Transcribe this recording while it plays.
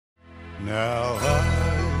Now I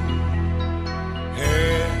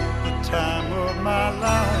had the time of my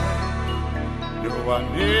life. No, I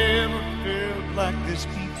never felt like this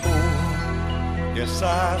before. Yes,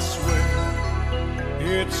 I swear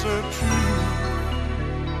it's a truth,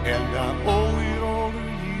 and I owe it all to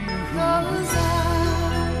you.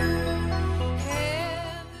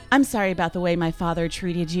 I'm sorry about the way my father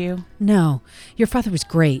treated you. No, your father was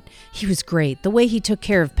great. He was great. The way he took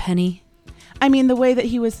care of Penny. I mean, the way that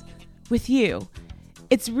he was with you.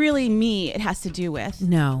 It's really me it has to do with.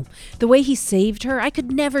 No, the way he saved her, I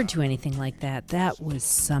could never do anything like that. That was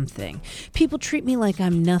something. People treat me like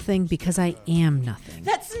I'm nothing because I am nothing.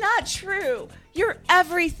 That's not true. You're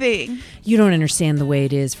everything. You don't understand the way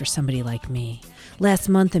it is for somebody like me. Last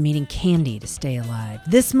month, I'm eating candy to stay alive.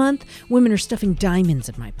 This month, women are stuffing diamonds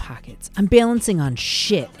in my pockets. I'm balancing on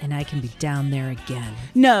shit, and I can be down there again.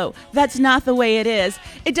 No, that's not the way it is.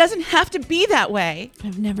 It doesn't have to be that way.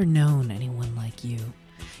 I've never known anyone like you.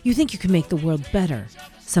 You think you can make the world better.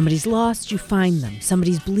 Somebody's lost, you find them.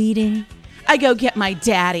 Somebody's bleeding. I go get my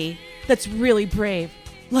daddy. That's really brave.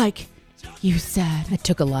 Like you said. It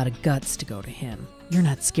took a lot of guts to go to him. You're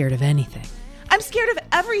not scared of anything. I'm scared of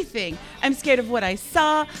everything. I'm scared of what I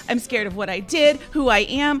saw. I'm scared of what I did, who I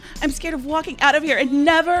am. I'm scared of walking out of here and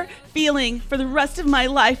never feeling for the rest of my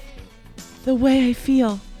life the way I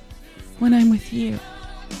feel when I'm with you.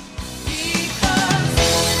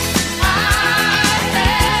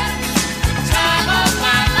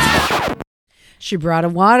 She brought a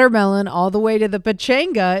watermelon all the way to the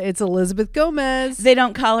pachanga. It's Elizabeth Gomez. They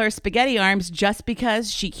don't call her spaghetti arms just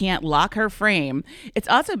because she can't lock her frame. It's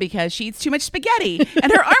also because she eats too much spaghetti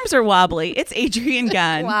and her arms are wobbly. It's Adrienne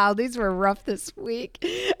Gunn. Wow, these were rough this week.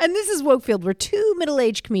 And this is Wokefield, where two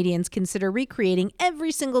middle-aged comedians consider recreating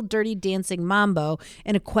every single Dirty Dancing mambo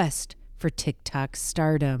in a quest for TikTok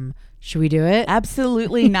stardom. Should we do it?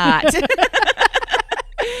 Absolutely not.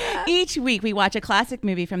 Each week, we watch a classic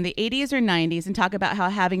movie from the 80s or 90s and talk about how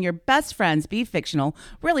having your best friends be fictional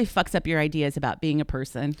really fucks up your ideas about being a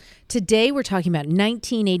person. Today, we're talking about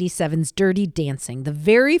 1987's Dirty Dancing, the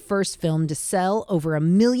very first film to sell over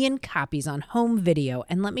 1 million copies on home video.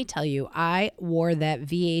 And let me tell you, I wore that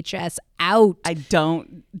VHS out. I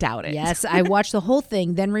don't doubt it. Yes, I watched the whole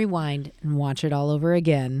thing, then rewind and watch it all over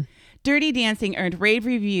again. Dirty Dancing earned rave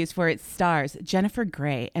reviews for its stars, Jennifer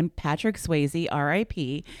Grey and Patrick Swayze,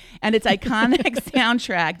 R.I.P., and its iconic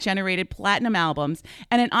soundtrack generated platinum albums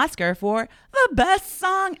and an Oscar for the best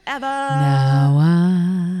song ever. Now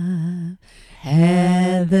I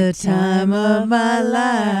had the time of my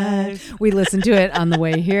life. We listened to it on the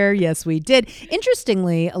way here. Yes, we did.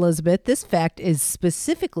 Interestingly, Elizabeth, this fact is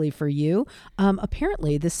specifically for you.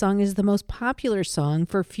 Apparently, this song is the most popular song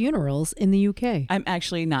for funerals in the UK. I'm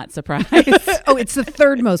actually not surprised. Oh, it's the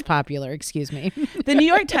third most popular. Excuse me. The New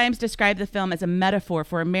York Times described the film as a metaphor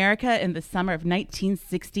for America in the summer of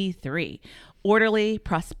 1963. Orderly,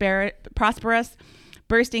 prosperous,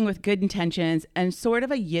 bursting with good intentions, and sort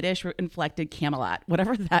of a Yiddish-inflected Camelot,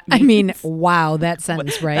 whatever that means. I mean, wow, that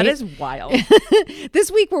sentence, right? That is wild.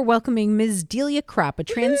 This week, we're welcoming Ms. Delia Kropp, a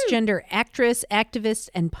transgender actress, activist,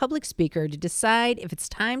 and public speaker, to decide if it's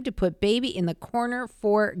time to put baby in the corner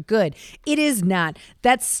for good. It is not.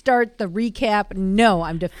 Let's start the recap. No,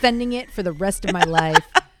 I'm defending it for the rest of my life.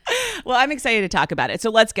 Well, I'm excited to talk about it. So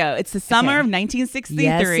let's go. It's the summer of 1963.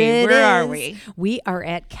 Yes, Where are we? We are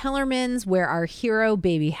at Kellerman's, where our hero,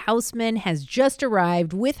 Baby Houseman, has just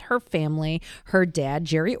arrived with her family. Her dad,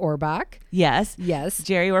 Jerry Orbach. Yes.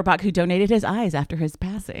 Jerry Orbach, who donated his eyes after his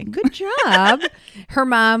passing. Good job. Her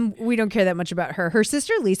mom, we don't care that much about her. Her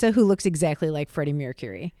sister, Lisa, who looks exactly like Freddie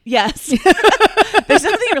Mercury. Yes. There's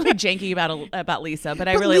something really janky about Lisa, but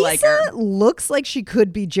I really like her. Lisa looks like she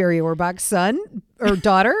could be Jerry Orbach's son or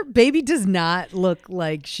daughter. Baby does not look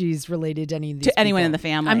like she's related to any of these to anyone people. in the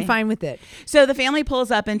family. I'm fine with it. So the family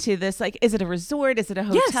pulls up into this, like, is it a resort? Is it a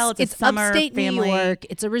hotel? Yes, it's a summer upstate family. New York.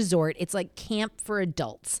 It's a resort. It's like camp for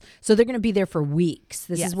adults. So they're going to be there for weeks.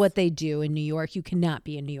 This is what they do in New York. You cannot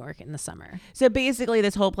be in New York in the summer. So basically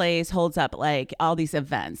this whole place holds up like all these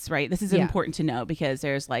events, right? This is important to know because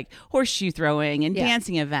there's like horseshoe throwing and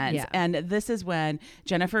dancing events. Yeah. And this is when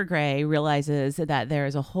Jennifer Grey realizes that there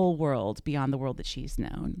is a whole world beyond the world that she's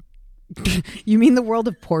known. You mean the world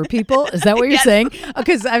of poor people? Is that what you're saying?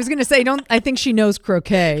 Because I was going to say, I think she knows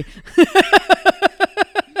croquet.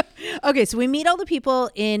 Okay, so we meet all the people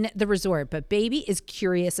in the resort, but Baby is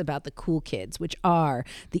curious about the cool kids, which are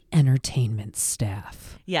the entertainment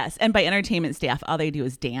staff. Yes, and by entertainment staff, all they do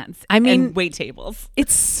is dance. I mean, and wait tables.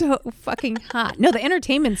 It's so fucking hot. No, the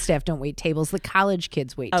entertainment staff don't wait tables. The college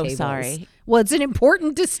kids wait tables. Oh, sorry. Well, it's an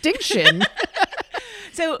important distinction.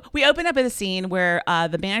 So we open up at a scene where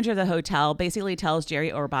the manager of the hotel basically tells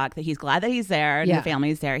Jerry Orbach that he's glad that he's there and the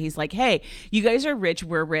family's there. He's like, hey, you guys are rich.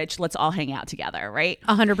 We're rich. Let's all hang out together, right?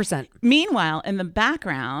 100%. Meanwhile, in the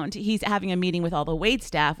background, he's having a meeting with all the wait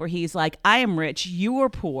staff where he's like, I am rich. You are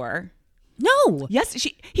poor. No. Yes,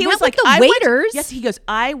 he Not was like, the waiters. Yes, he goes,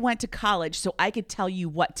 I went to college so I could tell you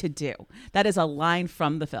what to do. That is a line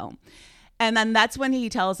from the film. And then that's when he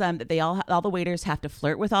tells them that all the waiters have to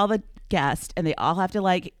flirt with all the guests and they all have to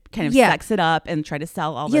like kind of sex it up and try to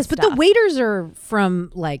sell all this stuff. Yes, but the waiters are from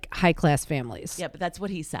like high class families. Yeah, but that's what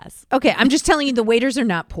he says. Okay, I'm just telling you the waiters are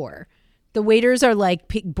not poor. The waiters are like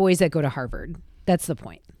boys that go to Harvard. That's the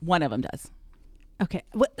point. One of them does. Okay.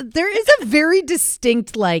 Well, there is a very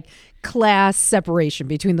distinct like class separation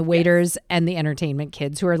between the waiters and the entertainment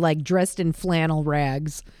kids who are like dressed in flannel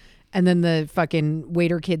rags. And then the fucking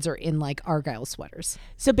waiter kids are in like Argyle sweaters.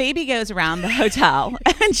 So Baby goes around the hotel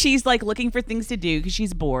and she's like looking for things to do because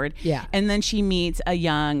she's bored. Yeah. And then she meets a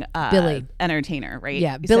young Billy entertainer, right?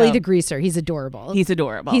 Yeah. Billy the Greaser. He's adorable. He's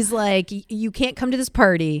adorable. He's like, you can't come to this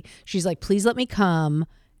party. She's like, please let me come.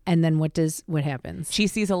 And then what happens? She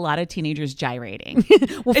sees a lot of teenagers gyrating.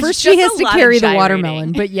 Well, It's first she just has a to lot of carry the gyrating.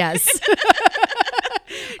 watermelon, but yes.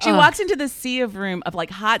 She walks into the sea of room of like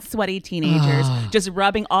hot, sweaty teenagers just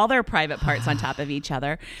rubbing all their private parts on top of each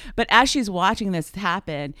other. But as she's watching this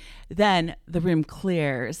happen, then the room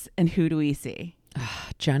clears. And who do we see?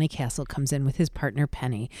 Johnny Castle comes in with his partner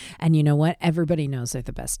Penny, and you know what? Everybody knows they're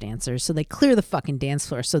the best dancers, so they clear the fucking dance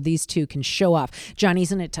floor so these two can show off.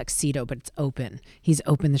 Johnny's in a tuxedo, but it's open. He's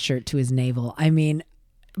opened the shirt to his navel. I mean,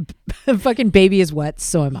 fucking Baby is wet,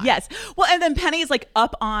 so am I. Yes. Well, and then Penny's like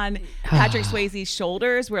up on Patrick Swayze's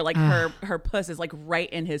shoulders where like her puss is like right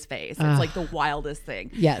in his face. It's like the wildest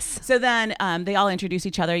thing. Yes. So then they all introduce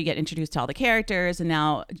each other. You get introduced to all the characters, and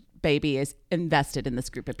now Baby is invested in this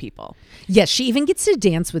group of people. Yes, she even gets to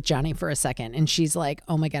dance with Johnny for a second, and she's like,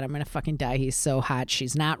 oh my God, I'm going to fucking die. He's so hot.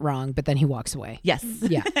 She's not wrong, but then he walks away. Yes.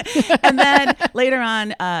 Yeah. And then later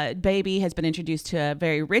on, Baby has been introduced to a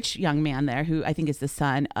very rich young man there who I think is the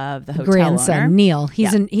son of the hotel grandson owner. Neil.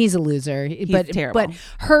 He's a loser. But terrible. But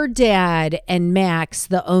her dad and Max,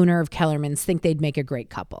 the owner of Kellerman's, think they'd make a great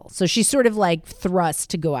couple. So she's sort of like thrust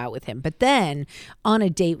to go out with him. But then on a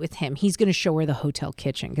date with him, he's going to show her the hotel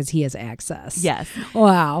kitchen because he has access. Yes.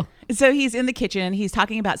 Wow. So he's in the kitchen. He's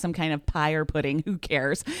talking about some kind of pie or pudding. Who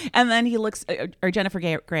cares? And then he looks, or Jennifer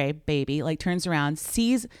Grey, Baby, like turns around,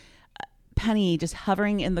 sees Penny just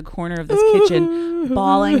hovering in the corner of this kitchen,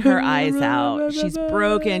 bawling her eyes out. She's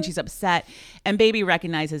broken. She's upset. And Baby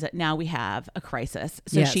recognizes that now we have a crisis.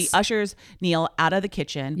 So Yes. she ushers Neil out of the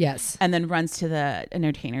kitchen. Yes. And then runs to the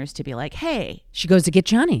entertainers to be like, hey. She goes to get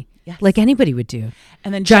Johnny. Yes. Like anybody would do.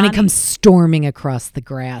 And then Johnny comes storming across the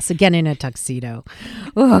grass, again in a tuxedo.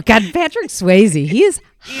 Oh, God, Patrick Swayze. He is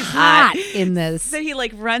hot in this. So he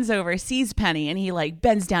like runs over, sees Penny, and he like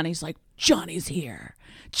bends down and he's like, Johnny's here.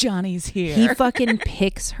 Johnny's here. He fucking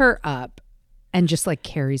picks her up and just like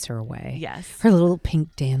carries her away. Yes. Her little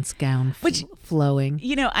pink dance gown flowing.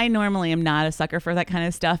 You know, I normally am not a sucker for that kind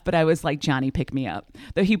of stuff, but I was like, Johnny, pick me up.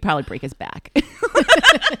 Though he'd probably break his back.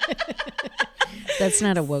 That's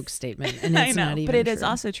not a woke statement. And I it's know, not even but it true. is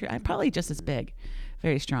also true. I'm probably just as big.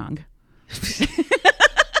 Very strong.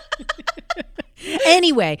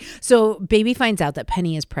 Anyway, so Baby finds out that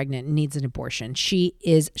Penny is pregnant and needs an abortion. She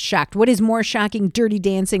is shocked. What is more shocking, Dirty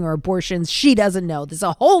Dancing or abortions? She doesn't know. There's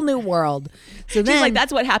a whole new world. So then, She's like,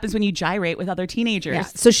 that's what happens when you gyrate with other teenagers. yeah.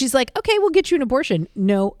 So she's like, okay, we'll get you an abortion.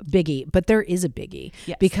 No biggie. But there is a biggie.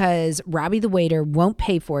 Yes. Because Robbie the waiter won't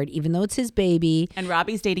pay for it, even though it's his baby. And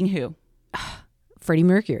Robbie's dating who? Freddie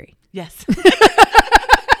Mercury. Yes.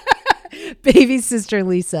 Baby's sister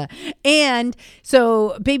Lisa. And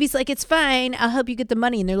so Baby's like, it's fine, I'll help you get the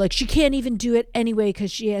money. And they're like, she can't even do it anyway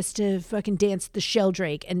because she has to fucking dance the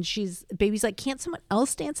Sheldrake. And Baby's like, can't someone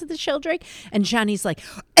else dance at the Sheldrake? And Johnny's like,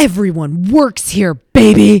 everyone works here,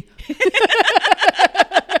 baby.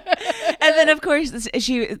 And then of course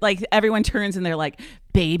she like everyone turns and they're like,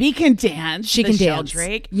 Baby can dance. She can dance.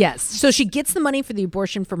 Sheldrake. Yes. So she gets the money for the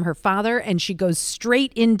abortion from her father and she goes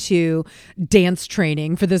straight into dance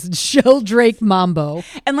training for this Sheldrake mambo.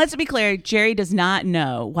 And let's be clear, Jerry does not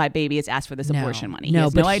know why Baby has asked for this abortion money. He No,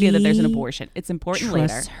 has no but idea that there's an he abortion. It's important later.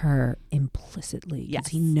 Trusts her implicitly because Yes.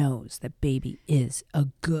 he knows that Baby is a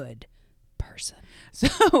good person. So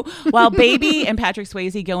while Baby and Patrick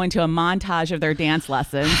Swayze go into a montage of their dance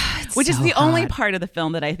lessons, which is so the only hot. part of the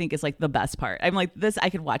film that I think is like the best part. I'm like, I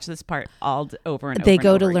could watch this part all over and over. They and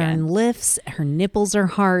go over to again. learn lifts. Her nipples are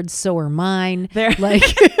hard, so are mine. They're like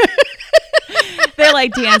They're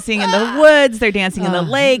like dancing in the woods. They're dancing in the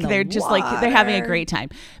lake. in the They're just like, they're having a water. great time.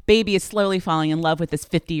 Baby is slowly falling in love with this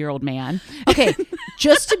 50-year-old man. Okay,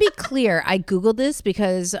 just to be clear, I Googled this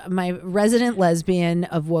because my resident lesbian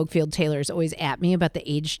of Wokefield Taylor is always at me about the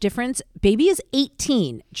age difference. Baby is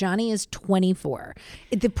 18. Johnny is 24.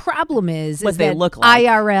 The problem is What they that look like.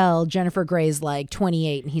 IRL, Jennifer Grey's like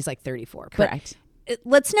 28 and he's like 34. Correct. But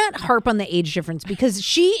let's not harp on the age difference because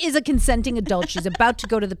she is a consenting adult. She's about to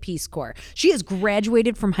go to the Peace Corps. She has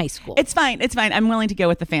graduated from high school. It's fine. It's fine. I'm willing to go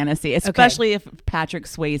with the fantasy, especially if Patrick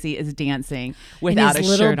Swayze is dancing in without his a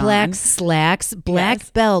little shirt black on. slacks, black Yes.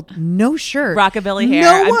 belt, no shirt, Rockabilly hair.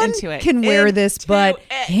 No I'm one into it. can wear this Into but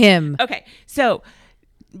it. him. Okay, so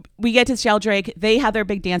we get to Sheldrake. They have their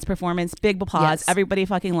big dance performance, big applause. Yes. Everybody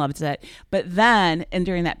fucking loves it. But then, and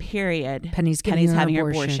during that period, Penny's getting her having her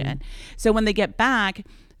abortion. abortion. So when they get back,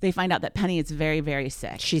 they find out that Penny is very, very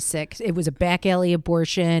sick. She's sick. It was a back alley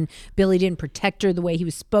abortion. Billy didn't protect her the way he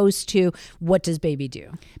was supposed to. What does Baby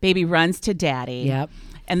do? Baby runs to Daddy. Yep.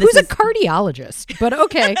 And this Who's is a cardiologist, but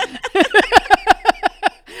okay.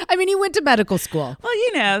 I mean, he went to medical school. well,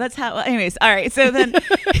 you know, that's how. Well, anyways, all right. So then.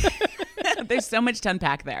 There's so much to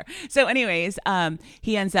unpack there. So, anyways,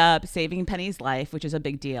 he ends up saving Penny's life, which is a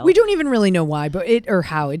big deal. We don't even really know why, but it or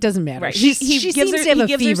how. It doesn't matter. Right. She He seems gives to have her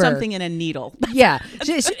a fever. something in a needle. Yeah,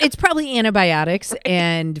 it's probably antibiotics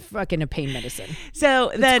and fucking a pain medicine.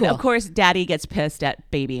 So then, cool. of course, Daddy gets pissed at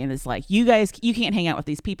Baby and is like, "You guys, you can't hang out with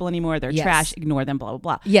these people anymore. They're Yes. trash. Ignore them. Blah blah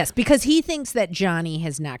blah." Yes, because he thinks that Johnny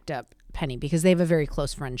has knocked up Penny because they have a very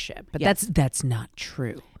close friendship, but Yes. that's not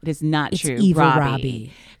true. It is not It's true. evil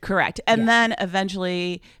Robbie. Correct. And then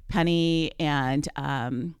eventually, Penny and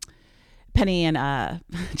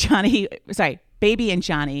Johnny, sorry, Baby and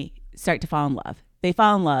Johnny start to fall in love. They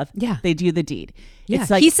fall in love. Yeah. They do the deed. Yeah,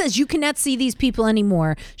 It's like, he says you cannot see these people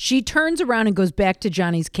anymore. She turns around and goes back to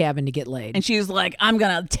Johnny's cabin to get laid. and she's like, "I'm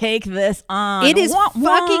gonna take this on." It is Wah,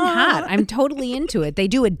 fucking wah. hot. I'm totally into it. They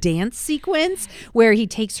do a dance sequence where he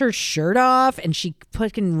takes her shirt off and she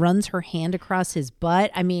fucking runs her hand across his butt.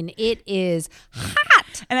 I mean, it is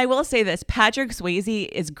hot. And I will say this: Patrick Swayze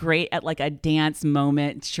is great at like a dance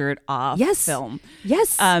moment, shirt off Yes. film.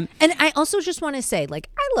 Yes. Um, and I also just want to say, like,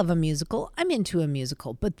 I love a musical. I'm into a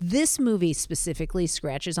musical, but this movie specifically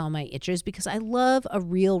scratches all my itches because I love a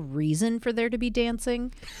real reason for there to be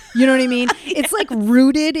dancing. You know what I mean? It's like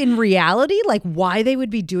rooted in reality, like why they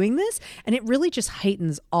would be doing this. And it really just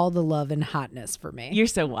heightens all the love and hotness for me. You're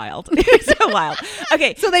so wild. You're so wild.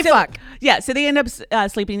 Okay, So they fuck. Yeah, so they end up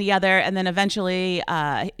sleeping together, and then eventually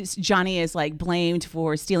Johnny is like blamed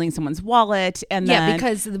for stealing someone's wallet, and Yeah, then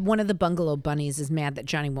because one of the bungalow bunnies is mad that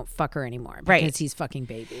Johnny won't fuck her anymore because Right. he's fucking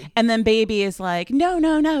Baby. and then Baby is like, no,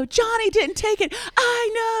 Johnny didn't take it. I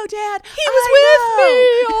know, Dad. He was with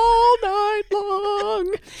me all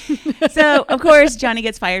night long. So of course Johnny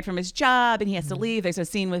gets fired from his job and he has to leave. There's a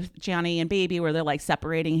scene with Johnny and Baby where they're like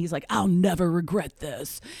separating. He's like, I'll never regret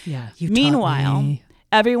this. Yeah, you taught Meanwhile, me.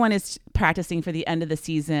 everyone is practicing for the end of the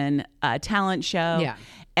season talent show. Yeah.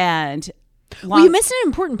 And Well, you missed an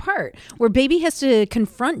important part where Baby has to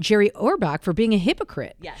confront Jerry Orbach for being a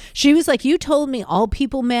hypocrite. Yes. She was like, you told me all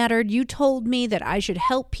people mattered. You told me that I should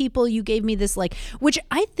help people. You gave me this, like, which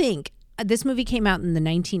I think this movie came out in the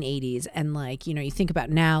 1980s. And, like, you know, you think about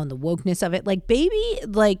now and the wokeness of it. Like, Baby,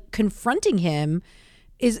 like, confronting him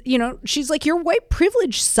is, you know, she's like, your white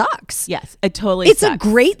privilege sucks. Yes, it totally It's sucks. a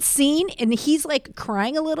great scene, and he's like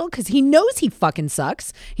crying a little because he knows he fucking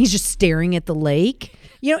sucks. He's just staring at the lake.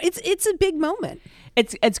 You know, it's a big moment.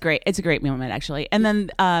 It's great. It's a great moment, actually. And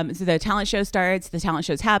then so the talent show starts. The talent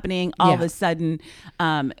show's happening. All of Yeah. a sudden,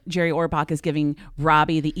 Jerry Orbach is giving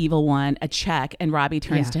Robbie, the evil one, a check. And Robbie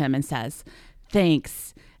turns Yeah. to him and says,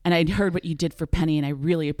 thanks. And I heard what you did for Penny, and I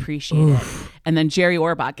really appreciate it. And then Jerry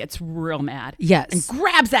Orbach gets real mad. Yes. And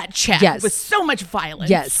grabs that check Yes. with so much violence.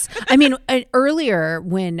 Yes, I mean earlier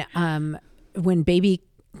when Baby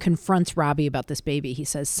confronts Robbie about this baby, he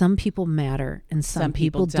says some people matter and some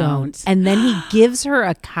people don't. And then he gives her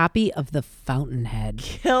a copy of The Fountainhead.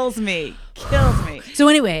 Kills me. So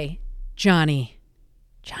anyway, Johnny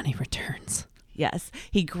returns. Yes.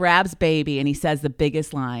 He grabs Baby and he says the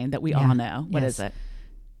biggest line that we all know. What Yes. is it?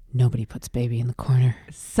 Nobody puts Baby in the corner.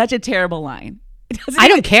 Such a terrible line. It doesn't I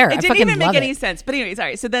don't even- care. It I didn't fucking even make love any it. sense. But anyway,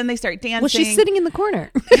 sorry. So then they start dancing. Well, she's sitting in the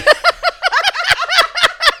corner.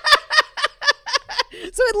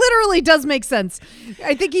 So it literally does make sense.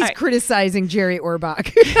 I think he's All right. criticizing Jerry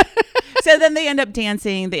Orbach. So then they end up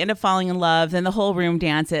dancing. They end up falling in love. Then the whole room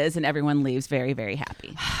dances and everyone leaves very, very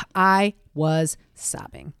happy. I was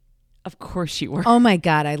sobbing. Of course you were. Oh my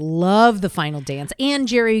God, I love the final dance. And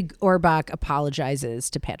Jerry Orbach apologizes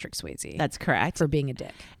to Patrick Swayze. That's correct. For being a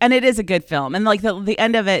dick. And it is a good film. And like the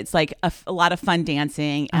end of it, it's like a lot of fun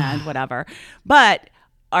dancing and whatever. But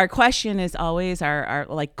our question is always our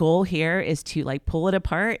like goal here is to like pull it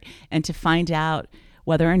apart and to find out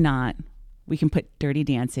whether or not we can put Dirty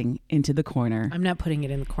Dancing into the corner. I'm not putting it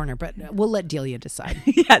in the corner, but we'll let Delia decide.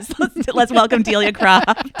 Yes, let's welcome Delia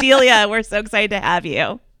Croft. Delia, we're so excited to have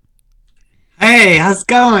you. Hey, how's it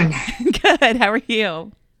going? Good. How are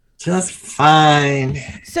you? Just fine.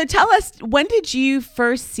 So tell us, when did you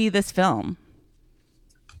first see this film?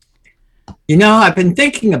 You know, I've been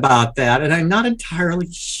thinking about that, and I'm not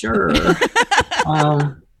entirely sure.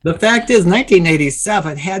 The fact is,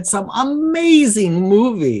 1987 had some amazing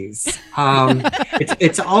movies.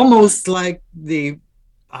 It's almost like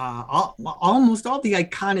almost all the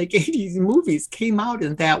iconic 80s movies came out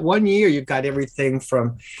in that one year. You've got everything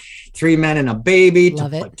from Three Men and a Baby to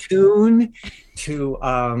Platoon to,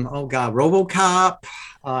 RoboCop,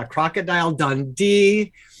 Crocodile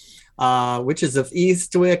Dundee, Witches of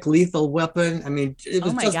Eastwick, Lethal Weapon. I mean, it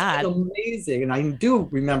was just amazing. And I do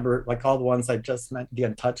remember like all the ones I just meant, The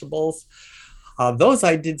Untouchables. Those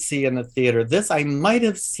I did see in the theater. This I might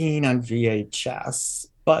have seen on VHS,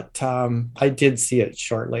 but I did see it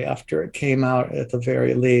shortly after it came out at the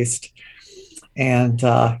very least. And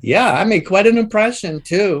I made quite an impression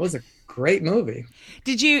too. It was a great movie.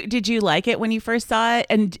 Did you like it when you first saw it?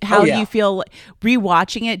 And how do you feel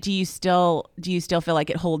rewatching it? Do you still feel like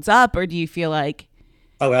it holds up, or do you feel like?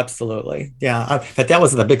 Oh, absolutely. Yeah. But that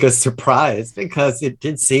was the biggest surprise because it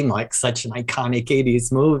did seem like such an iconic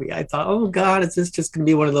 80s movie. I thought, oh God, is this just going to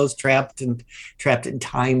be one of those trapped in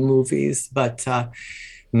time movies? But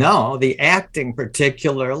no, the acting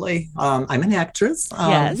particularly. I'm an actress.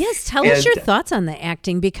 Yes. Tell us your thoughts on the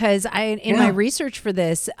acting, because in my research for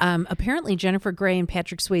this, apparently Jennifer Grey and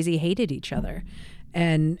Patrick Swayze hated each other,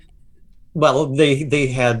 and. Well, they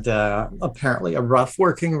had apparently a rough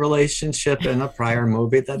working relationship in a prior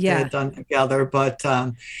movie that they had done together. But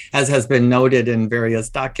as has been noted in various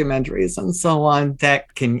documentaries and so on,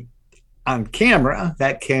 that can, on camera,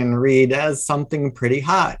 that can read as something pretty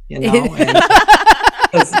hot, you know. And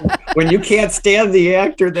when you can't stand the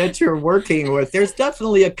actor that you're working with, there's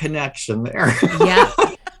definitely a connection there. Yeah.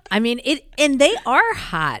 I mean, and they are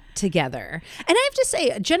hot together. And I have to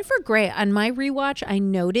say, Jennifer Grey, on my rewatch, I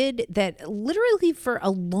noted that literally for a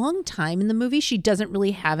long time in the movie, she doesn't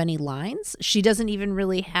really have any lines. She doesn't even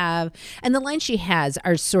really have, and the lines she has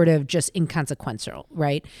are sort of just inconsequential,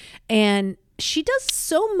 right? And she does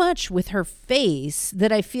so much with her face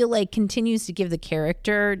that I feel like continues to give the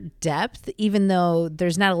character depth, even though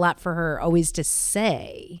there's not a lot for her always to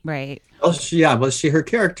say. Right. Well, her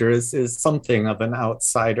character is something of an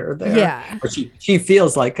outsider there. Yeah. Or she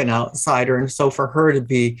feels like an outsider. And so for her to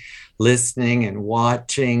be listening and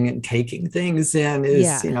watching and taking things in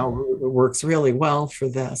is, works really well for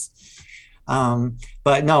this.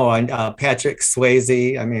 But no, Patrick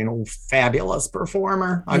Swayze, I mean, fabulous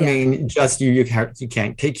performer. I mean, just you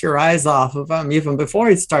can't take your eyes off of him even before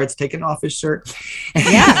he starts taking off his shirt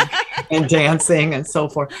and dancing and so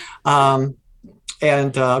forth.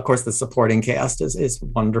 And of course, the supporting cast is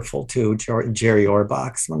wonderful too. Jerry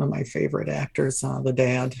Orbach's one of my favorite actors, the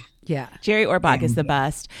dad. Yeah, Jerry Orbach is the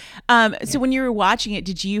best. So when you were watching it,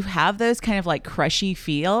 did you have those kind of like crushy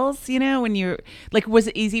feels? You know, when you're like, was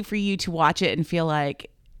it easy for you to watch it and feel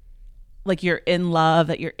like you're in love,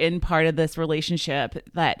 that you're in part of this relationship,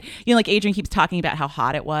 that, you know, like Adrian keeps talking about how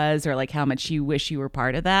hot it was, or like how much you wish you were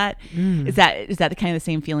part of that. Is that the kind of the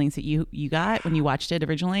same feelings that you got when you watched it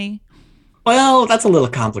originally? Well, that's a little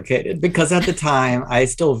complicated because at the time I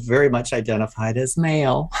still very much identified as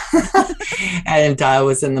male. And I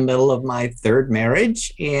was in the middle of my third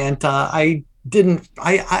marriage, and I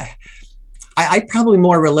probably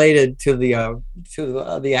more related to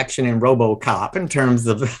the action in RoboCop in terms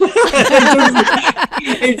of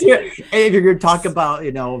if you're going to talk about,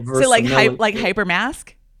 you know, so like Hyper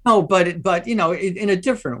Mask. No, but you know, in a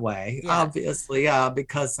different way, obviously,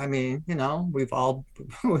 because I mean, you know, we've all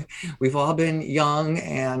been young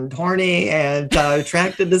and horny and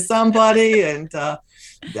attracted to somebody, and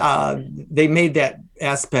they made that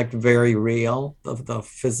aspect very real, of the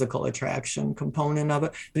physical attraction component of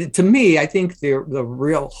it. But to me, I think the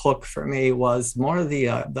real hook for me was more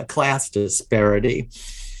the class disparity,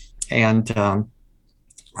 and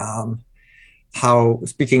how,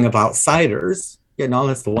 speaking of outsiders. You know,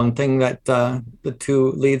 that's the one thing that the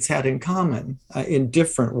two leads had in common in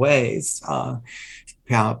different ways.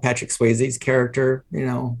 Patrick Swayze's character, you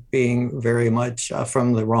know, being very much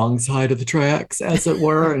from the wrong side of the tracks, as it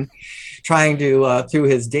were. And trying to through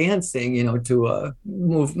his dancing, to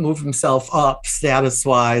move himself up status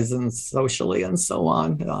wise and socially and so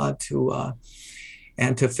on, to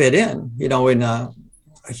fit in, it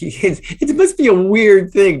must be a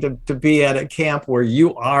weird thing to be at a camp where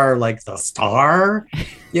you are like the star,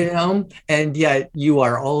 and yet you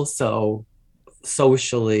are also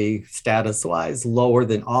socially status wise lower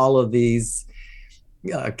than all of these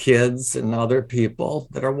kids and other people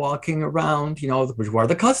that are walking around, who are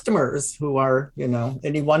the customers, who are,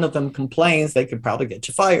 any one of them complains, they could probably get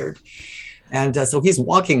you fired. And so he's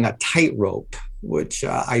walking a tightrope, which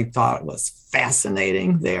I thought was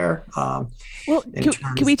fascinating there. Well,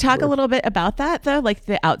 can we talk a little bit about that, though? Like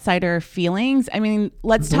the outsider feelings? I mean,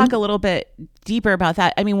 let's talk a little bit deeper about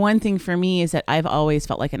that. I mean, one thing for me is that I've always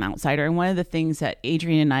felt like an outsider. And one of the things that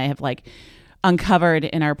Adrienne and I have like uncovered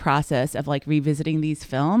in our process of like revisiting these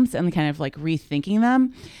films and kind of like rethinking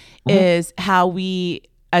them is how we,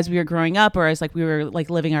 as we were growing up or as like we were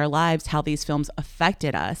like living our lives, how these films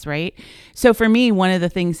affected us, right? So for me, one of the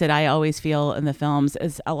things that I always feel in the films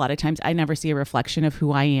is a lot of times I never see a reflection of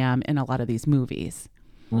who I am in a lot of these movies.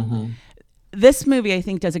 This movie, I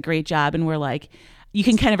think, does a great job, and we're like, you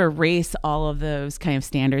can kind of erase all of those kind of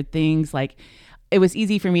standard things. Like it was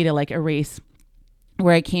easy for me to like erase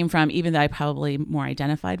where I came from, even though I probably more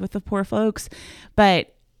identified with the poor folks,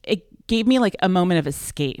 but it gave me like a moment of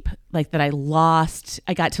escape, like that I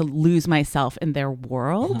got to lose myself in their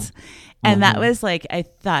world. And that was like, I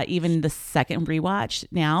thought even the second rewatch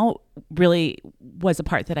now really was a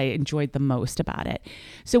part that I enjoyed the most about it.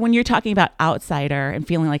 So when you're talking about outsider and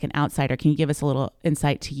feeling like an outsider, can you give us a little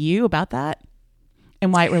insight to you about that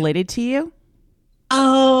and why it related to you?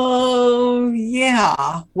 Oh,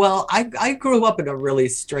 yeah. Well, I grew up in a really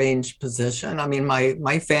strange position. I mean,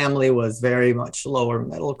 my family was very much lower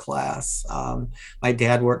middle class. My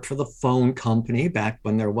dad worked for the phone company back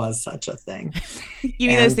when there was such a thing. You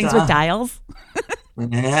mean those things with dials?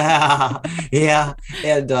 Yeah.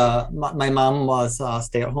 And my mom was a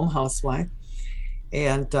stay-at-home housewife.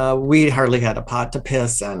 And we hardly had a pot to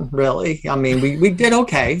piss in, really. I mean, we did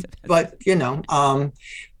okay, but,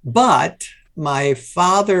 but my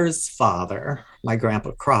father's father, my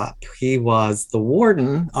grandpa Kropp, he was the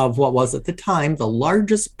warden of what was at the time the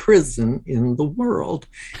largest prison in the world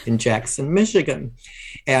in Jackson, Michigan.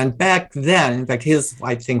 And back then, in fact, his,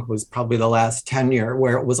 I think, was probably the last tenure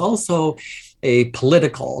where it was also a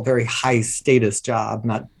political, very high status job,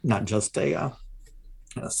 not just a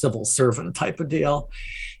civil servant type of deal.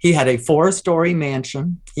 He had a 4-story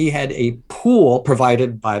mansion. He had a pool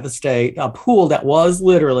provided by the state, a pool that was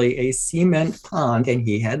literally a cement pond, and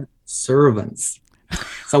he had servants.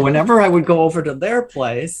 So whenever I would go over to their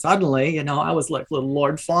place, suddenly, I was like little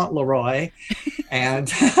Lord Fauntleroy, and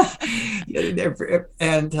the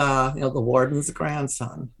warden's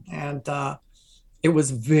grandson, and it was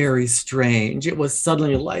very strange. It was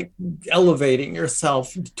suddenly like elevating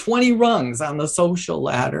yourself 20 rungs on the social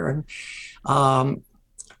ladder. And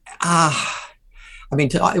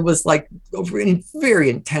it was like a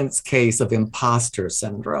very intense case of imposter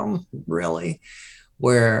syndrome, really,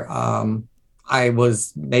 where I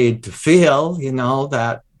was made to feel,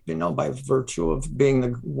 that, by virtue of being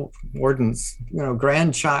the warden's,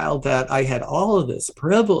 grandchild, that I had all of this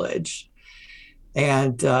privilege.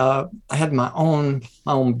 And I had my own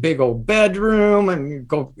big old bedroom, and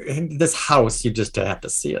in this house, you just have to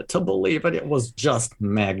see it to believe it. It was just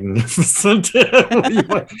magnificent.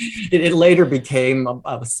 It later became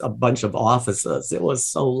a bunch of offices. It was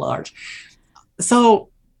so large. So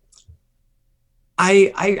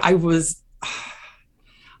I was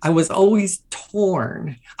always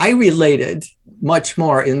torn. I related much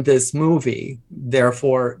more in this movie,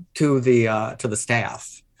 therefore, to the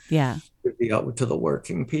staff. Yeah. To the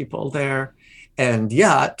working people there. And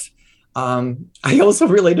yet, I also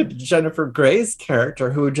related to Jennifer Grey's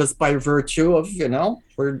character, who just by virtue of,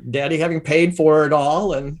 her daddy having paid for it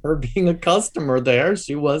all and her being a customer there,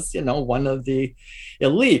 she was, one of the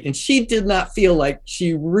elite. And she did not feel like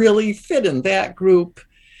she really fit in that group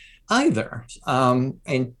either.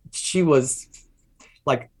 And she was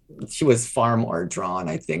far more drawn,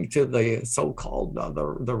 I think, to the so-called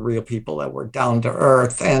the real people that were down to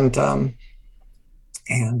earth, and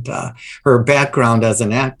her background as an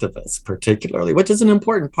activist, particularly, which is an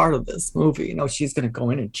important part of this movie. She's going to go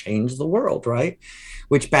in and change the world, right?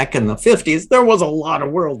 Which back in the 50s, there was a lot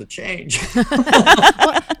of world to change.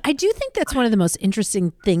 I do think that's one of the most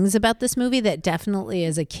interesting things about this movie that definitely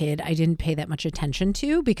as a kid I didn't pay that much attention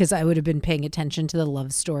to, because I would have been paying attention to the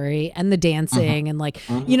love story and the dancing and like,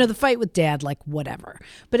 you know, the fight with dad, like whatever.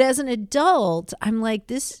 But as an adult, I'm like,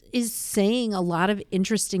 this is saying a lot of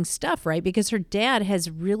interesting stuff, right? Because her dad has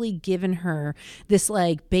really given her this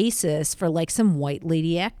like basis for like some white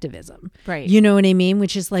lady activism. Right. You know what I mean?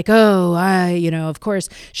 Which is like, oh, of course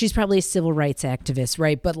she's probably a civil rights activist,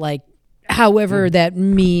 right? But like, however that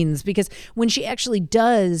means, because when she actually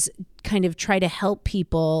does kind of try to help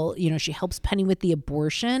people, you know, she helps Penny with the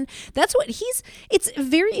abortion. That's what it's a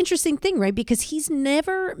very interesting thing, right? Because he's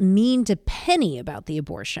never mean to Penny about the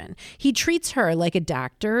abortion. He treats her like a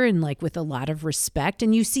doctor and like with a lot of respect.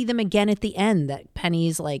 And you see them again at the end that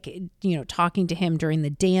Penny's like, you know, talking to him during the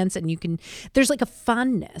dance, and there's like a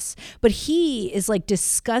fondness, but he is like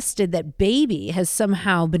disgusted that Baby has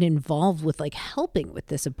somehow been involved with like helping with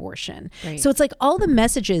this abortion. Right. So it's like all the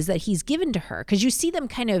messages that he's given to her, because you see them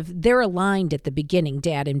kind of, they're aligned at the beginning,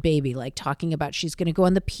 dad and Baby, like talking about she's going to go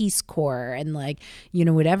on the Peace Corps and like, you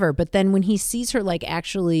know, whatever. But then when he sees her like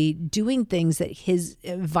actually doing things that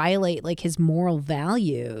violate like his moral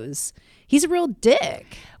values, he's a real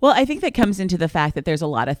dick. Well, I think that comes into the fact that there's a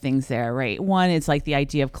lot of things there, right? One is like the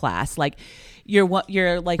idea of class, like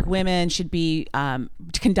you're like women should be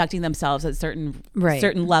conducting themselves at certain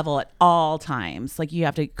level at all times. Like you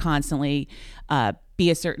have to constantly be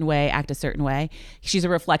a certain way, act a certain way. She's a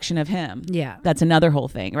reflection of him. Yeah. That's another whole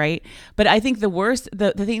thing, right? But I think the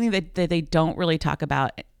thing that they don't really talk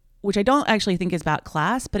about, which I don't actually think is about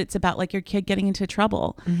class, but it's about like your kid getting into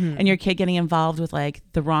trouble and your kid getting involved with like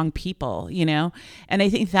the wrong people, you know? And I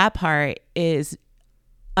think that part is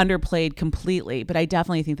underplayed completely, but I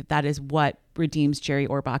definitely think that is what redeems Jerry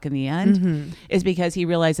Orbach in the end, is because he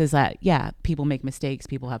realizes that, yeah, people make mistakes,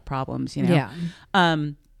 people have problems, you know? Yeah.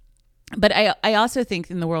 But I also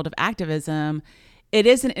think in the world of activism, it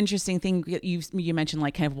is an interesting thing. You mentioned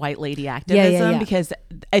like kind of white lady activism, because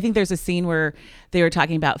I think there's a scene where they were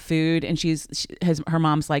talking about food, and her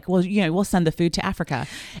mom's like, well, you know, we'll send the food to Africa.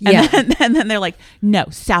 And then they're like, no,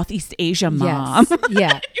 Southeast Asia, mom. Yes.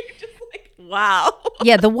 Yeah. Wow.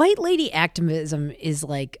 Yeah, the white lady activism is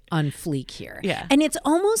like on fleek here. Yeah. And it's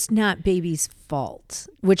almost not Baby's fault,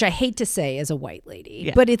 which I hate to say as a white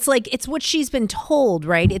lady, but it's like, it's what she's been told,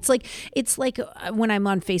 right? It's like when I'm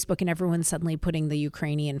on Facebook and everyone's suddenly putting the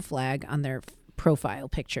Ukrainian flag on their profile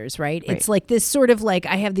pictures, right? It's like this sort of like,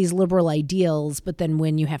 I have these liberal ideals, but then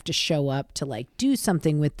when you have to show up to like do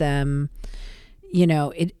something with them, you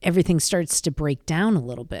know, everything starts to break down a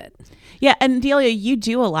little bit. Yeah. And Delia, you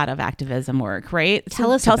do a lot of activism work, right?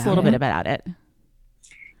 Tell us a little bit about it.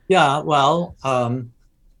 Yeah, well,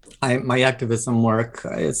 my activism work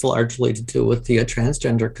is largely to do with the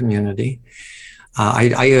transgender community.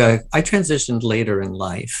 I transitioned later in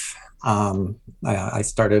life. I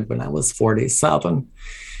started when I was 47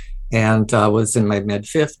 and was in my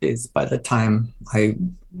mid-50s by the time I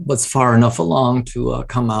was far enough along to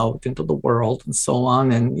come out into the world and so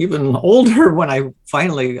on, and even older when I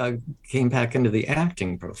finally came back into the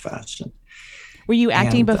acting profession. Were you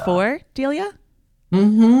acting before, Delia?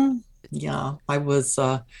 Yeah,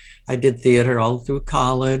 I did theater all through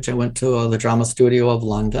college. I went to the Drama Studio of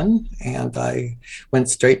London, and I went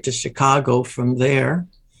straight to Chicago from there.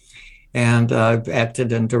 And I'd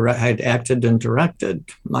acted and directed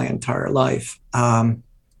my entire life.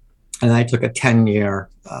 And I took a 10-year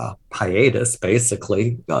hiatus,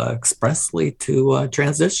 basically, expressly to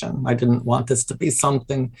transition. I didn't want this to be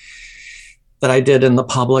something that I did in the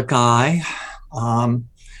public eye,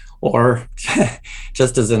 or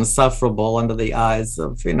just as insufferable under the eyes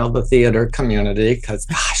of, you know, the theater community, because,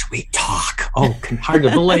 gosh, we talk. Oh, hard to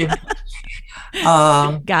believe.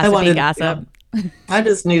 Gossip. I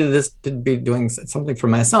just needed this to be doing something for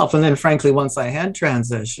myself. And then frankly, once I had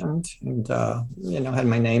transitioned and, you know, had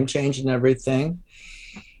my name changed and everything,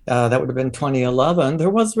 that would have been 2011. There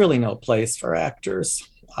was really no place for actors,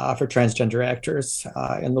 for transgender actors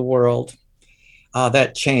in the world.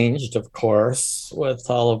 That changed, of course, with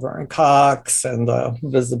Oliver and Cox and the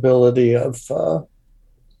visibility of,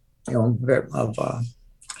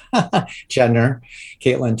 Jenner,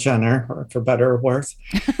 Caitlyn Jenner, for better or worse.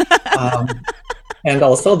 And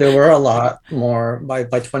also there were a lot more, by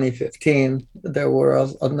 2015, there were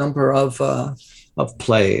a number of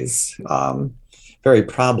plays, very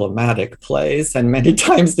problematic plays. And many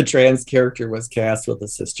times the trans character was cast with a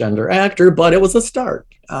cisgender actor, but it was a start.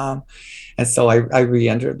 And so I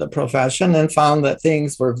re-entered the profession and found that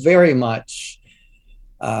things were very much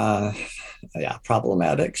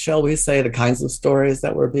problematic, shall we say, the kinds of stories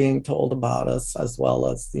that were being told about us, as well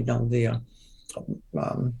as, you know,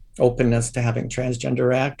 openness to having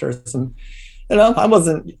transgender actors. And, I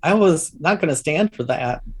was not going to stand for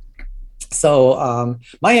that. So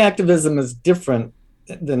my activism is different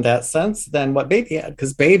in that sense than what Baby had,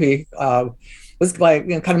 because Baby was like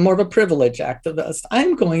kind of more of a privilege activist.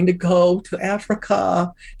 I'm going to go to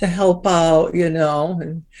Africa to help out,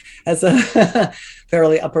 and as a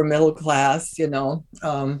fairly upper middle class,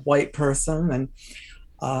 white person, and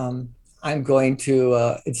I'm going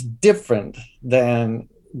to. It's different than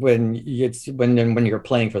when you're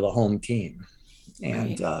playing for the home team,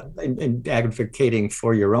 and, right. And advocating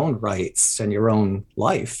for your own rights and your own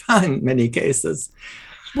life in many cases.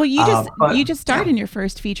 Well, you just starred in your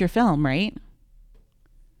first feature film, right?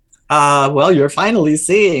 Well, you're finally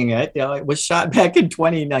seeing it. It was shot back in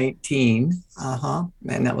 2019.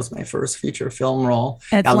 And that was my first feature film role.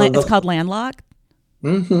 It's called Landlocked.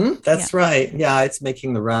 That's right. Yeah, it's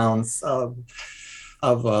making the rounds of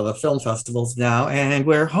the film festivals now, and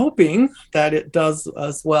we're hoping that it does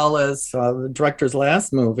as well as the director's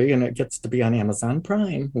last movie, and it gets to be on Amazon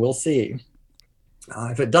Prime. We'll see.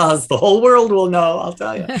 If it does, the whole world will know. I'll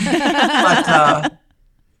tell you.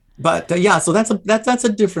 But yeah, so that's a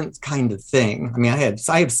different kind of thing. I mean, I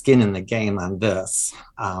have skin in the game on this,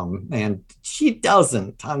 and she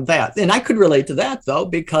doesn't on that. And I could relate to that though,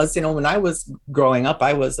 because when I was growing up,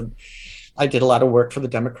 I did a lot of work for the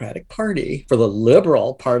Democratic Party, for the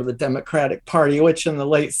liberal part of the Democratic Party, which in the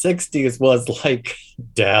late 60s was like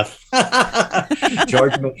death.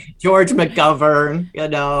 George McGovern,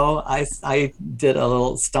 I did a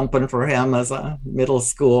little stumping for him as a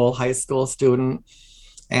high school student.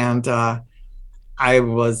 And I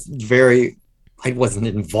wasn't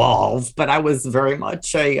involved, but I was very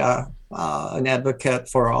much an advocate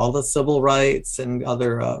for all the civil rights and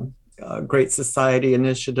other Great Society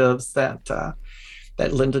initiatives that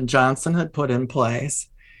Lyndon Johnson had put in place.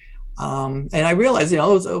 And I realized, it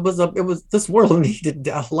was this world needed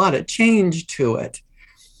a lot of change to it.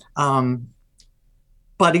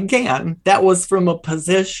 But again, that was from a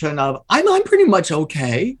position of, I'm pretty much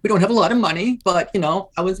okay. We don't have a lot of money, but,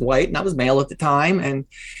 I was white and I was male at the time. And,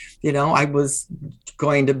 I was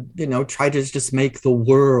going to, try to just make the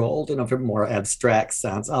world, in a more abstract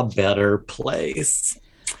sense, a better place.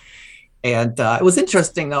 And it was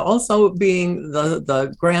interesting, though, also being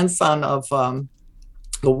the grandson of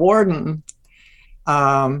the warden,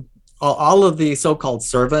 all of the so-called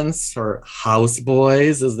servants, or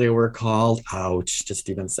houseboys as they were called, ouch, just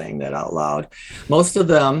even saying that out loud, most of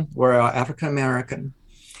them were African-American.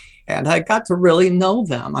 And I got to really know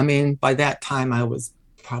them. I mean, by that time I was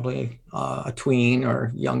probably a tween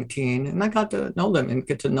or young teen, and I got to know them and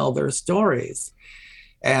get to know their stories.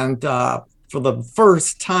 And for the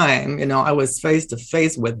first time, I was face to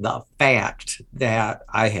face with the fact that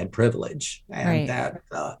I had privilege, and right. that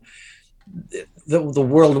the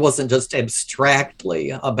world wasn't just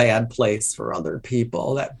abstractly a bad place for other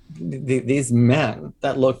people, that these men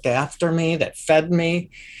that looked after me, that fed me,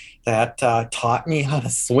 that taught me how to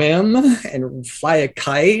swim and fly a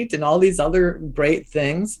kite and all these other great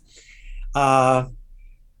things, not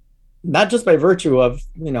just by virtue of,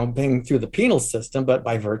 being through the penal system, but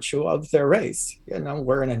by virtue of their race.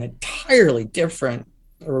 We're in an entirely different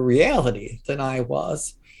reality than I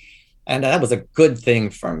was. And that was a good thing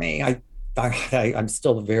for me. I'm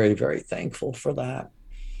still very, very thankful for that.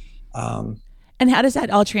 And how does that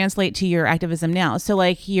all translate to your activism now? So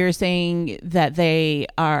like you're saying that they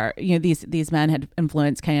are, these men had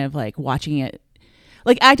influenced kind of like watching it.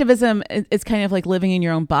 Like activism is kind of like living in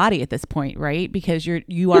your own body at this point, right? Because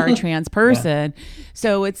you are a trans person. Yeah.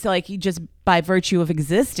 So it's like you just by virtue of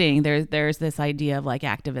existing, there's this idea of like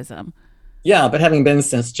activism. Yeah, but having been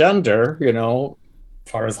cisgender,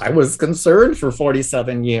 as far as I was concerned, for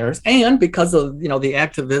 47 years, and because of the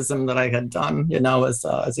activism that I had done, as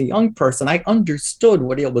a young person, I understood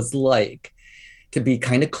what it was like to be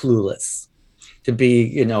kind of clueless, to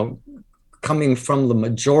be coming from the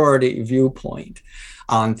majority viewpoint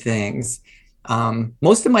on things.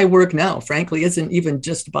 Most of my work now, frankly, isn't even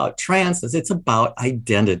just about transes. It's about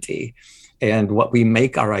identity and what we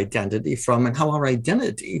make our identity from, and how our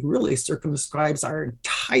identity really circumscribes our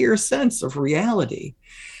entire sense of reality.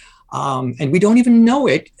 And we don't even know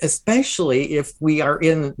it, especially if we are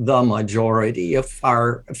in the majority, if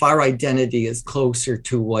our identity is closer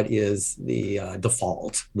to what is the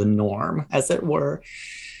default, the norm, as it were.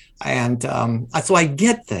 And so I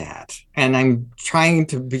get that. And I'm trying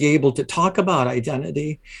to be able to talk about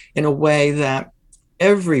identity in a way that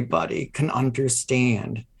everybody can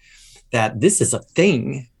understand that this is a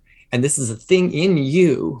thing, and this is a thing in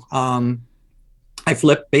you. I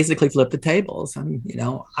basically flip the tables. I'm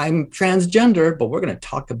transgender, but we're going to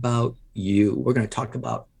talk about you. We're going to talk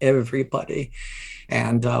about everybody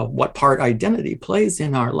and what part identity plays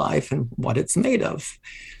in our life and what it's made of.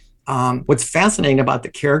 What's fascinating about the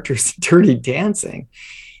characters in Dirty Dancing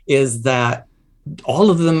is that all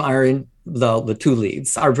of them are in the two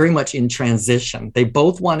leads are very much in transition. They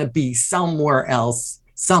both want to be somewhere else,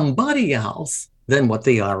 somebody else than what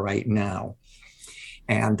they are right now.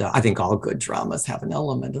 And I think all good dramas have an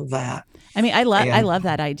element of that. I mean, I love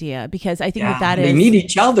that idea because I think that is... They need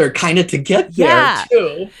each other kind of to get there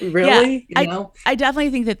too. Really? Yeah. You know? I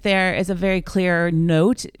definitely think that there is a very clear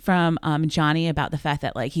note from Johnny about the fact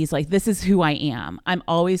that like he's like, this is who I am. I'm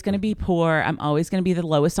always going to be poor. I'm always going to be the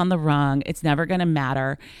lowest on the rung. It's never going to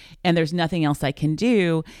matter. And there's nothing else I can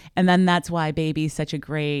do. And then that's why Baby's such a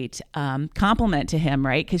great compliment to him,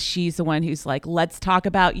 right? Because she's the one who's like, let's talk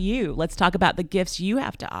about you. Let's talk about the gifts you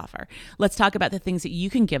have to offer. Let's talk about the things that you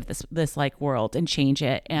can give this like world and change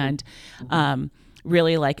it and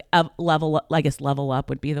really like level up. I guess level up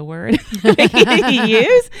would be the word you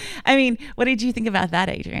use. I mean, what did you think about that,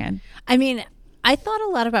 Adrienne? I mean, I thought a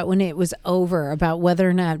lot about when it was over about whether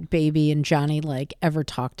or not Baby and Johnny like ever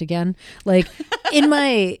talked again. Like in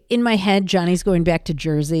my head, Johnny's going back to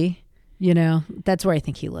Jersey. You know, that's where I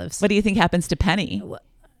think he lives. What do you think happens to Penny?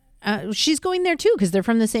 She's going there too because they're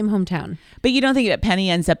from the same hometown. But you don't think that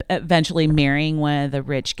Penny ends up eventually marrying one of the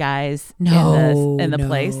rich guys in the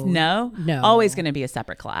place? No? Always going to be a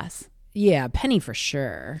separate class. Yeah, Penny for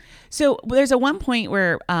sure. So there's a one point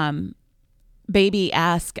where Baby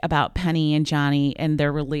asks about Penny and Johnny and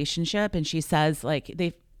their relationship, and she says like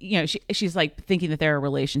she's like thinking that they're a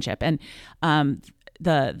relationship, and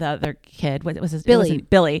the other kid, what was his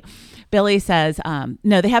Billy says,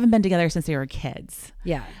 no, they haven't been together since they were kids.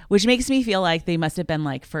 Yeah. Which makes me feel like they must have been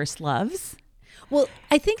like first loves. Well,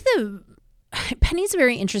 I think Penny's a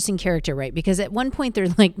very interesting character, right? Because at one point they're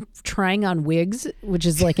like trying on wigs, which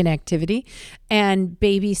is like an activity. And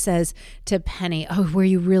Baby says to Penny, oh, were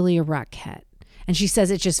you really a Rockette? And she says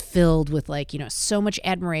it's just filled with like, you know, so much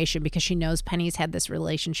admiration because she knows Penny's had this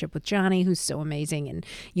relationship with Johnny, who's so amazing. And,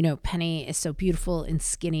 you know, Penny is so beautiful and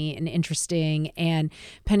skinny and interesting. And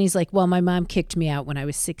Penny's like, well, my mom kicked me out when I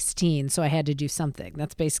was 16, so I had to do something.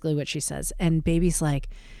 That's basically what she says. And Baby's like,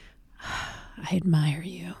 I admire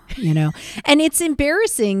you, you know, and it's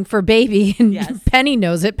embarrassing for Baby, and yes. Penny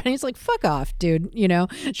knows it. Penny's like, fuck off, dude. You know,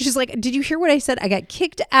 she's like, did you hear what I said? I got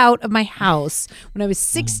kicked out of my house when I was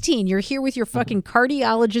 16. You're here with your fucking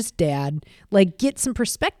cardiologist dad. Like, get some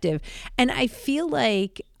perspective. And I feel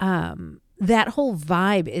like, that whole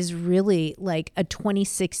vibe is really like a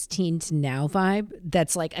 2016 to now vibe.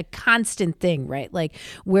 That's like a constant thing, right? Like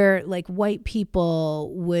where like white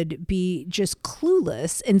people would be just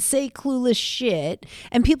clueless and say clueless shit.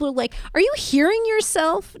 And people are like, are you hearing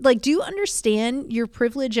yourself? Like, do you understand your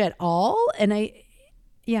privilege at all? And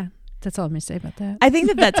that's all I'm gonna say about that. I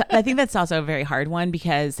think that's also a very hard one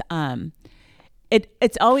because,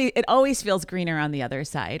 it always feels greener on the other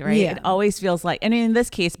side, right? Yeah. It always feels like, and in this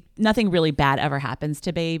case, nothing really bad ever happens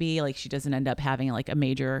to Baby. Like she doesn't end up having like a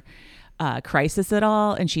major crisis at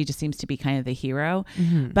all, and she just seems to be kind of the hero.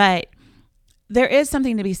 Mm-hmm. But there is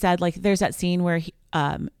something to be said. Like there's that scene where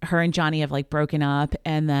her and Johnny have like broken up,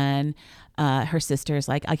 and then her sister's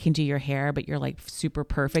like, I can do your hair, but you're like super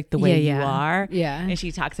perfect the way you are. Yeah. And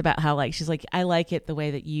she talks about how like, she's like, I like it the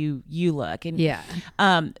way that you look. And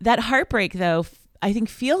that heartbreak though, I think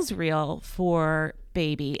feels real for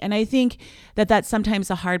Baby. And I think that that's sometimes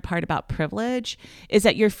the hard part about privilege is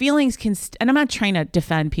that your feelings can, and I'm not trying to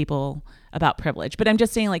defend people about privilege, but I'm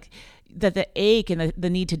just saying like that the ache and the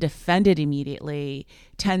need to defend it immediately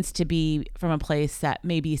tends to be from a place that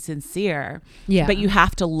may be sincere, but you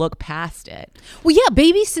have to look past it. Well, yeah,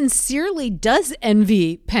 Baby sincerely does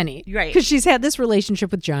envy Penny, right? Because she's had this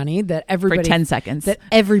relationship with Johnny that everybody for 10 seconds that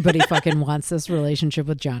everybody fucking wants this relationship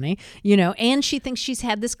with Johnny, you know, and she thinks she's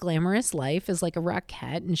had this glamorous life as like a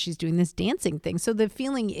Rockette, and she's doing this dancing thing. So the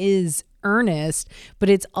feeling is earnest, but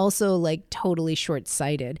it's also like totally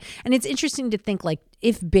short-sighted. And it's interesting to think like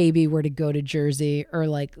if Baby were to go to Jersey or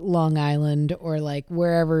like Long Island or like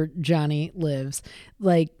wherever Johnny lives,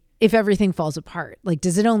 like if everything falls apart, like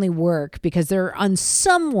does it only work because they're on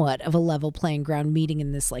somewhat of a level playing ground meeting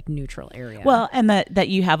in this like neutral area? Well, and that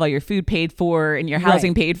you have all your food paid for and your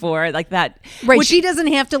housing paid for, like that. Right. Which, she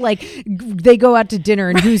doesn't have to like, they go out to dinner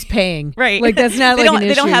and who's paying. Right. Like that's not like an issue.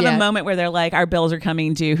 They don't have yet. a moment where they're like, our bills are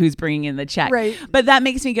coming due, who's bringing in the check. Right. But that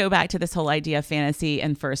makes me go back to this whole idea of fantasy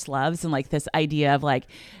and first loves and like this idea of like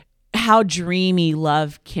how dreamy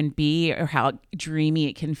love can be or how dreamy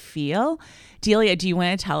it can feel. Delia, do you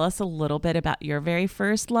want to tell us a little bit about your very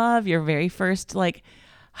first love, your very first like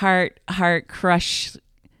heart crush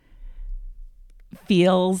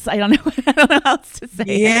feels. I don't know. I don't know how else to say.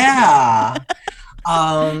 Yeah.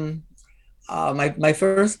 My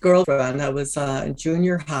first girlfriend, I was in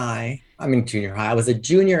junior high. I was a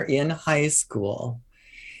junior in high school,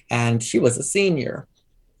 and she was a senior.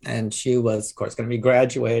 And she was, of course, going to be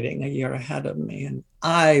graduating a year ahead of me. And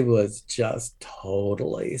I was just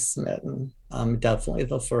totally smitten. Definitely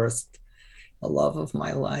the love of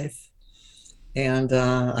my life. And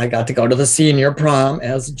I got to go to the senior prom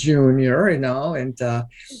as junior, and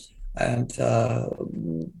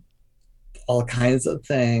all kinds of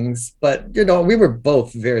things. But, we were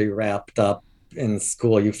both very wrapped up in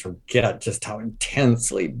school. You forget just how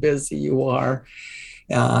intensely busy you are.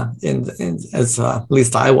 At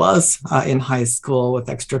least I was in high school with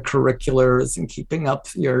extracurriculars and keeping up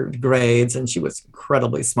your grades. And she was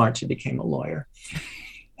incredibly smart. She became a lawyer.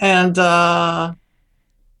 And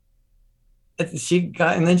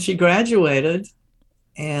then she graduated.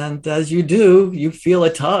 And as you do, you feel a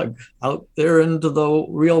tug out there into the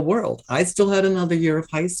real world. I still had another year of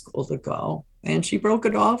high school to go, and she broke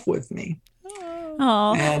it off with me.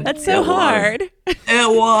 Oh, that's so hard.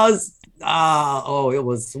 It was. It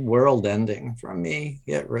was world ending for me.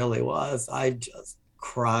 It really was. I just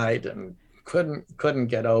cried and couldn't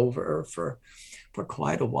get over for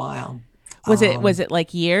quite a while. Was it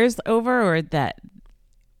like years over, or that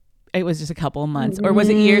it was just a couple of months, or was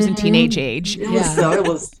it years in teenage age?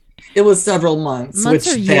 It was several months, which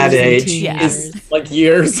that age is like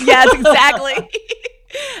years. Yes, exactly.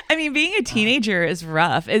 I mean, being a teenager is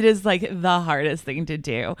rough. It is like the hardest thing to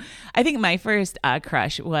do. I think my first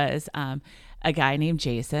crush was a guy named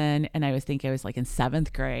Jason, and I was like in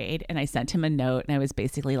 7th grade, and I sent him a note, and I was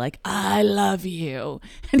basically like, "I love you,"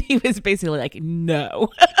 and he was basically like, "No."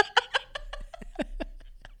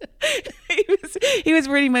 He was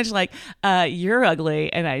pretty much like, "You're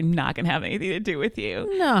ugly, and I'm not gonna have anything to do with you."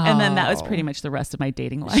 No. And then that was pretty much the rest of my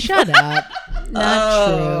dating life. Shut up. Not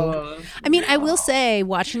true. I mean, I will say,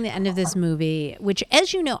 watching the end of this movie, which,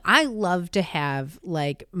 as you know, I love to have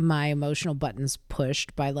like my emotional buttons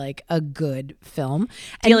pushed by like a good film.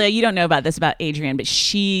 Delia, you don't know about this about Adrienne, but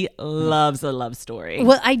she loves a love story.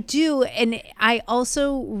 Well, I do. And I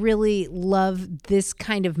also really love this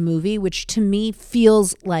kind of movie, which to me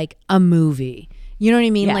feels like a movie. You know what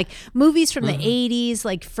I mean? Yeah. Like movies from the 80s,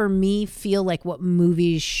 like for me feel like what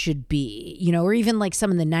movies should be, or even like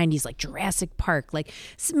some in the 90s, like Jurassic Park, like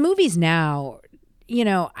movies now,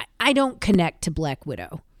 I don't connect to Black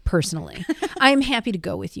Widow personally. I'm happy to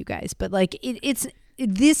go with you guys, but like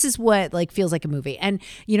this is what like feels like a movie. And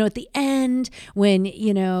at the end when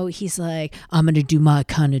he's like, I'm gonna do my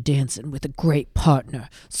kind of dancing with a great partner,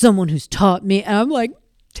 someone who's taught me, and I'm like,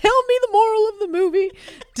 tell me the moral of the movie.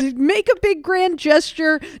 To make a big grand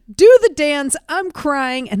gesture, do the dance. I'm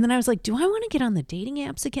crying. And then I was like, do I want to get on the dating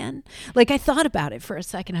apps again? Like I thought about it for a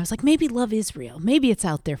second. I was like, maybe love is real. Maybe it's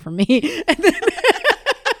out there for me. And then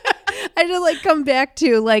I had to like come back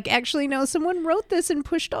to like, actually, no, someone wrote this and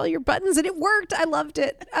pushed all your buttons and it worked. I loved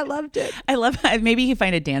it. I love maybe you can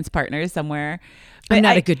find a dance partner somewhere. But I'm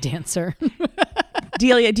not a good dancer.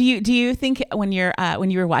 Delia, do you think when you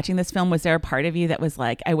were watching this film, was there a part of you that was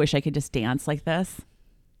like, I wish I could just dance like this?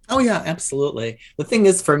 Oh yeah, absolutely. The thing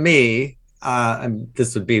is, for me, and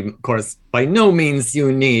this would be, of course, by no means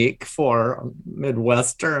unique for a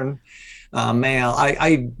Midwestern male.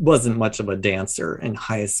 I wasn't much of a dancer in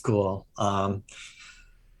high school. You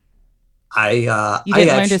didn't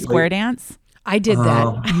learn to square dance? I did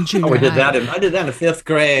that in junior high. I did that in 5th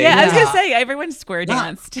grade. Yeah, I was gonna say everyone square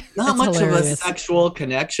danced. Not much hilarious. Of a sexual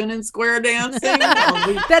connection in square dancing.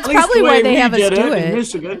 That's probably why they have us do it in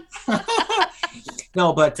Michigan.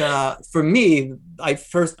 No, but for me, I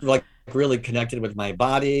first really connected with my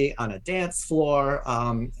body on a dance floor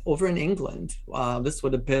over in England. This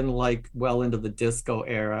would have been like well into the disco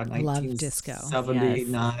era,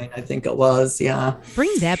 1979, yes. I think it was. Yeah,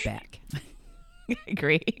 bring that back. I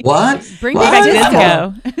agree. What? Bring back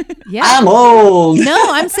disco. Yeah, I'm old.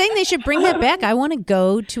 No, I'm saying they should bring that back. I want to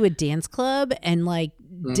go to a dance club and like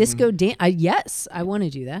disco dance. Yes, I want to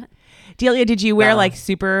do that. Delia, did you wear like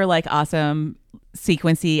super like awesome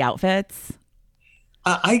sequency outfits?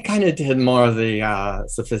 I kind of did more of the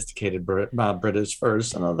sophisticated British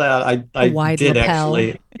version of that. I did lapel.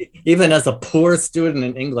 Actually, even as a poor student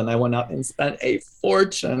in England, I went out and spent a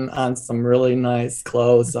fortune on some really nice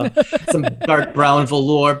clothes, some dark brown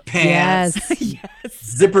velour pants, yes.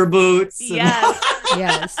 Zipper boots,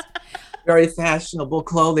 yes, very fashionable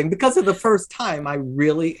clothing. Because of the first time, I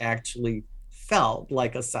really actually felt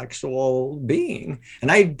like a sexual being,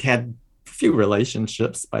 and I had few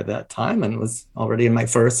relationships by that time and was already in my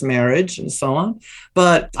first marriage and so on,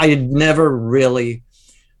 but I had never really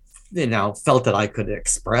felt that I could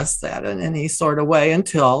express that in any sort of way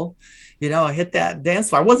until, I hit that dance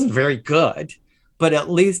floor. I wasn't very good, but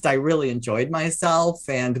at least I really enjoyed myself,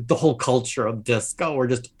 and the whole culture of disco where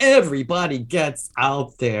just everybody gets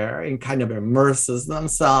out there and kind of immerses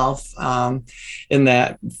themselves in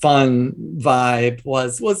that fun vibe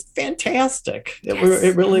was fantastic.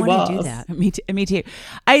 It really was. Do that. Me too.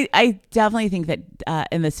 I definitely think that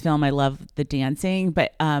in this film, I love the dancing,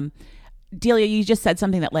 but Delia, you just said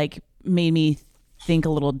something that like made me think a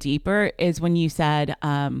little deeper, is when you said,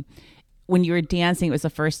 when you were dancing, it was the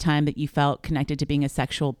first time that you felt connected to being a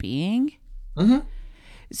sexual being. Mm-hmm.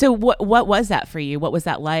 So what was that for you? What was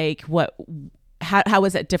that like? How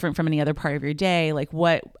was it different from any other part of your day? Like,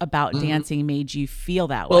 what about dancing made you feel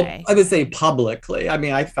that way? I would say publicly. I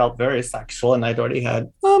mean, I felt very sexual, and I'd already had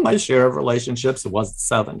my share of relationships. It was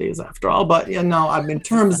the 70s after all. But, in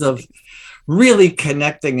terms of really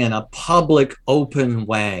connecting in a public, open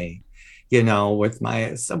way, with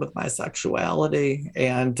my sexuality,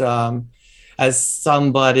 and as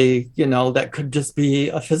somebody, that could just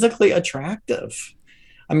be physically attractive.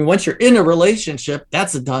 I mean, once you're in a relationship,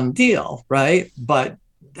 that's a done deal, right? But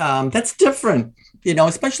that's different,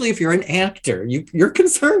 especially if you're an actor. You're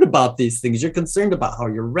concerned about these things. You're concerned about how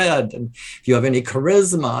you're read, and if you have any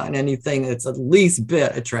charisma and anything that's at least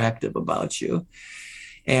bit attractive about you.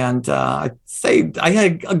 And I'd say I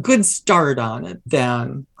had a good start on it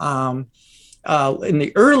then. In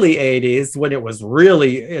the early 80s, when it was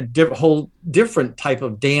really a whole different type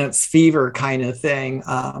of dance fever kind of thing,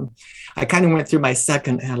 I kind of went through my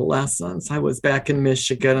second adolescence. I was back in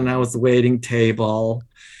Michigan, and I was waiting table.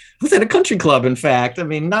 I was at a country club, in fact. I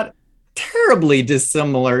mean, not terribly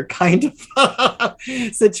dissimilar kind of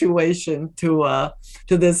situation to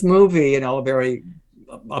this movie, a very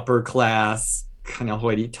upper class kind of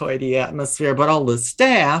hoity-toity atmosphere, but all the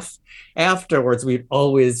staff afterwards, we'd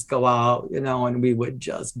always go out, and we would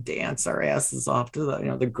just dance our asses off to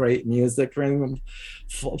the great music, from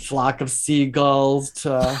Flock of Seagulls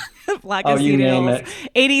to Flock of Seagulls.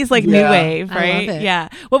 80s new wave, right? Yeah.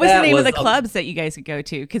 What was the name of the clubs that you guys could go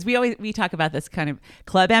to? Because we talk about this kind of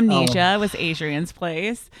Club Amnesia was Adrian's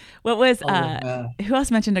place. What was who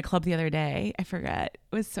else mentioned a club the other day? I forget.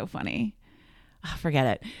 It was so funny. Oh, forget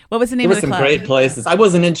it. What was the name of the club? There were some great places. I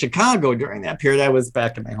wasn't in Chicago during that period. I was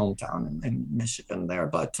back in my hometown in Michigan there,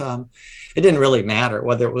 but it didn't really matter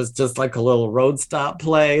whether it was just like a little road stop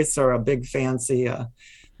place or a big fancy,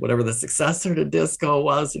 whatever the successor to disco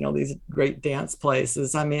was, these great dance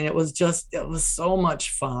places. I mean, it was so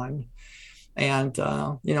much fun. And,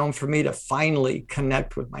 for me to finally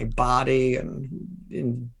connect with my body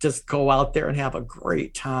and just go out there and have a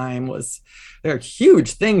great time was a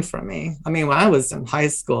huge thing for me. I mean, when I was in high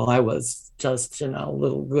school, I was just,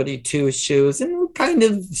 little goody two shoes and kind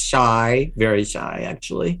of shy, very shy,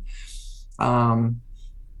 actually. And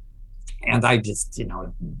I just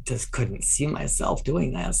couldn't see myself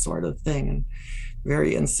doing that sort of thing, and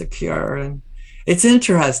very insecure. And it's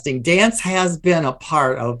interesting. Dance has been a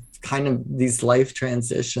part of kind of these life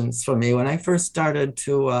transitions for me. When I first started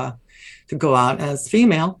to go out as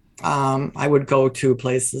female, I would go to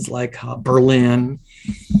places like Berlin.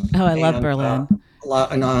 Oh, I love Berlin.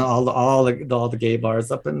 And all the gay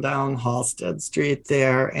bars up and down Halsted Street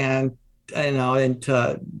there, and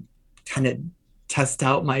to kind of test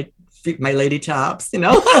out my lady chops, flirt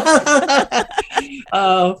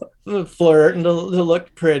and to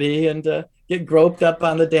look pretty and to get groped up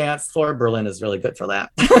on the dance floor. Berlin is really good for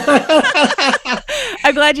that.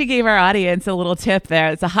 I'm glad you gave our audience a little tip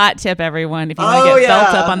there. It's a hot tip, everyone. If you want to get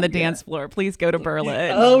felt up on the dance floor, please go to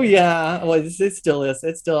Berlin. Oh yeah, well it still is.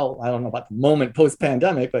 It's still, I don't know about the moment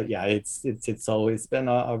post-pandemic, but yeah, it's always been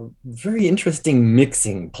a very interesting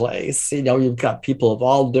mixing place. You've got people of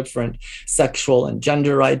all different sexual and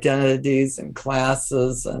gender identities and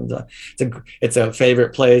classes, and it's a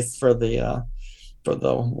favorite place for the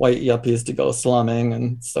white yuppies to go slumming,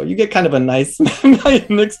 and so you get kind of a nice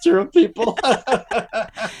mixture of people.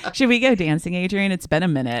 Should we go dancing, Adrian? It's been a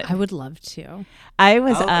minute. I would love to. I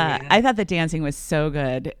thought the dancing was so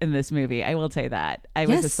good in this movie. I will say that. I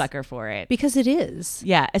was a sucker for it. Because it is.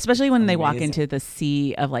 Yeah, especially when they walk into the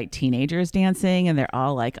sea of teenagers dancing, and they're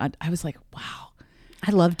all I was like, wow.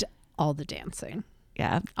 I loved all the dancing.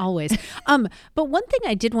 Yeah, always. But one thing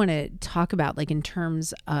I did want to talk about, in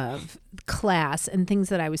terms of class and things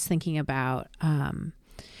that I was thinking about,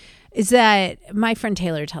 is that my friend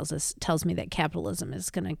Taylor tells me that capitalism is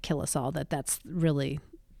going to kill us all. That's really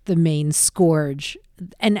the main scourge,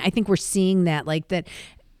 and I think we're seeing that that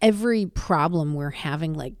every problem we're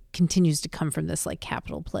having continues to come from this like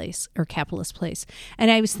capital place or capitalist place.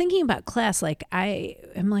 And I was thinking about class, like I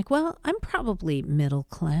am like, well, I'm probably middle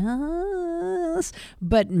class,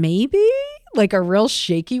 but maybe like a real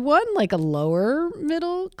shaky one, like a lower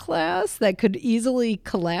middle class that could easily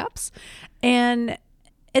collapse. And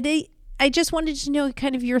I just wanted to know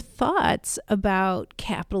kind of your thoughts about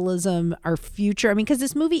capitalism, our future. I mean, because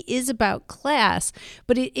this movie is about class,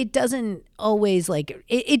 but it doesn't always like,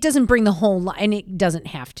 it doesn't bring the whole line, and it doesn't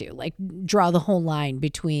have to like draw the whole line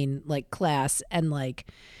between like class and like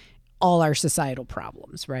all our societal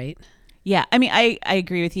problems, right? Yeah, I mean, I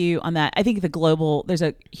agree with you on that. I think there's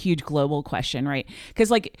a huge global question, right?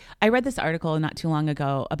 Because like I read this article not too long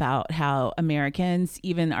ago about how Americans,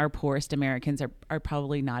 even our poorest Americans, are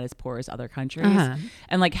probably not as poor as other countries,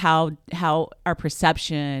 and like how our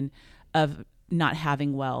perception of not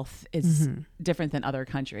having wealth is different than other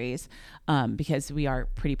countries, because we are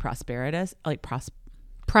pretty prosperous.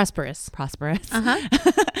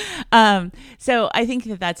 So I think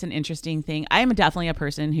that's an interesting thing. I am definitely a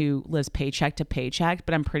person who lives paycheck to paycheck,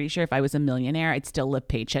 but I'm pretty sure if I was a millionaire, I'd still live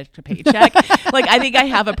paycheck to paycheck. Like, I think I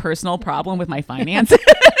have a personal problem with my finances.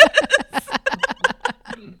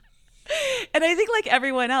 And I think like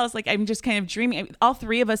everyone else, like I'm just kind of dreaming. I mean, all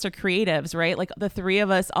three of us are creatives, right? Like the three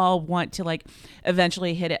of us all want to like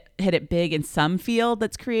eventually hit it big in some field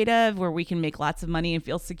that's creative where we can make lots of money and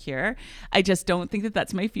feel secure. I just don't think that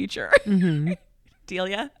that's my future.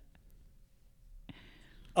 Delia?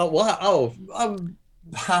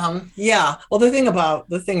 Yeah. Well,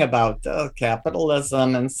 the thing about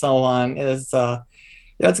capitalism and so on is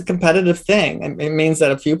it's a competitive thing. It means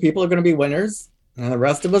that a few people are going to be winners and the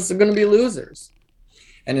rest of us are going to be losers.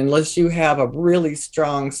 And unless you have a really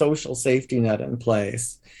strong social safety net in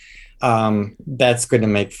place, that's going to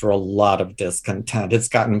make for a lot of discontent. It's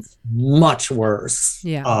gotten much worse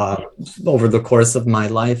over the course of my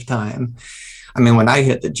lifetime. I mean, when I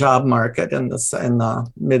hit the job market in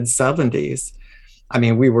the mid 70s, I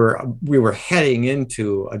mean, we were heading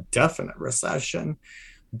into a definite recession,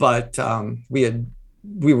 but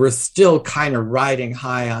we were still kind of riding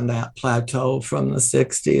high on that plateau from the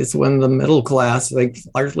 60s when the middle class, like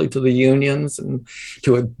largely to the unions and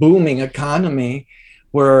to a booming economy,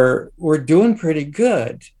 were doing pretty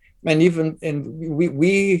good. And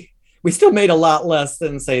we still made a lot less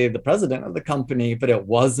than, say, the president of the company, but it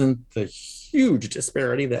wasn't the huge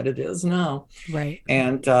disparity that it is now. Right.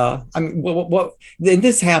 And I mean,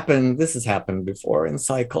 this has happened before in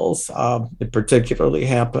cycles. It particularly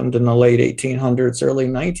happened in the late 1800s, early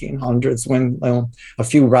 1900s, when a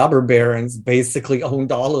few robber barons basically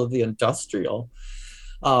owned all of the industrial,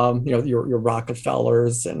 your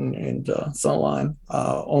Rockefellers and so on,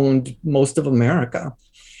 owned most of America.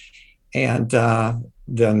 And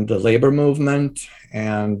then the labor movement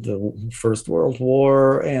and the First World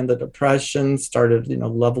War and the Depression started,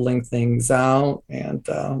 leveling things out, and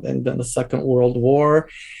then the Second World War,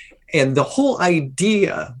 and the whole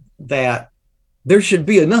idea that there should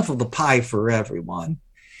be enough of the pie for everyone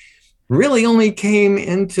really only came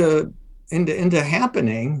into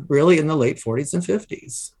happening really in the late 40s and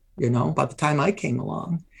 50s. By the time I came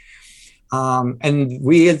along. And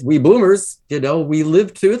we boomers, we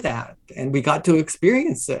lived through that, and we got to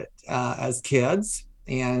experience it as kids.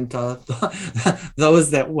 And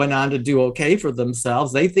those that went on to do okay for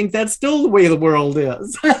themselves, they think that's still the way the world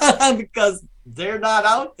is because they're not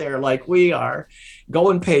out there like we are,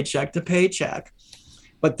 going paycheck to paycheck.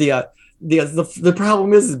 But the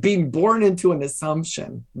problem is being born into an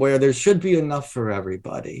assumption where there should be enough for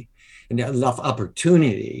everybody. And enough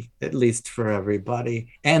opportunity, at least for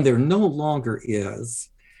everybody, and there no longer is.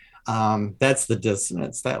 That's the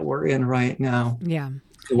dissonance that we're in right now. Yeah.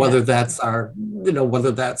 Whether that's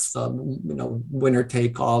winner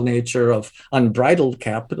take all nature of unbridled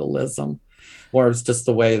capitalism, or it's just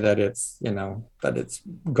the way that it's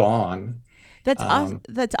gone.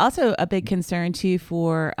 That's also a big concern too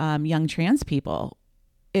for young trans people.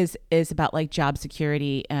 Is about like job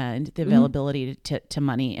security and the availability to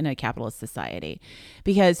money in a capitalist society,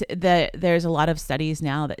 because there's a lot of studies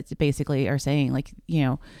now that basically are saying like,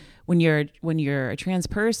 when you're a trans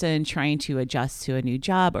person trying to adjust to a new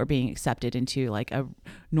job or being accepted into like a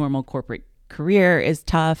normal corporate career is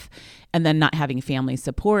tough, and then not having family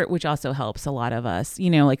support, which also helps a lot of us,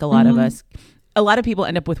 like a lot of people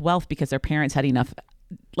end up with wealth because their parents had enough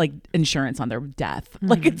like insurance on their death.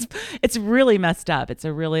 Like it's really messed up. It's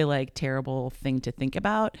a really like terrible thing to think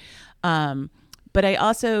about. But I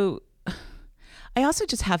also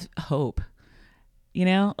just have hope You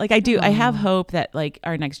know, like I have hope that like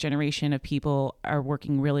our next generation of people are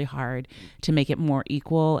working really hard to make it more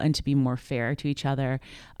equal and to be more fair to each other.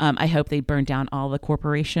 I hope they burn down all the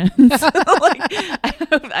corporations. Like,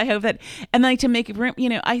 I hope that, and like to make room, you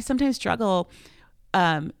know, I sometimes struggle,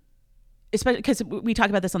 especially because we talk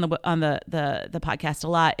about this on the podcast a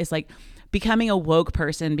lot, is like becoming a woke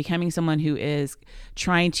person, becoming someone who is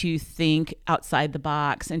trying to think outside the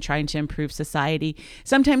box and trying to improve society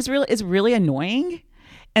sometimes is really annoying.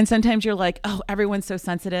 And sometimes you're like, oh, everyone's so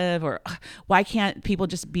sensitive, or why can't people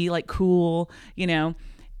just be like cool, you know?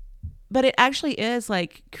 But it actually is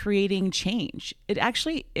like creating change. It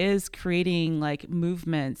actually is creating like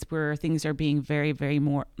movements where things are being very, very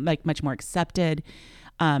more like much more accepted,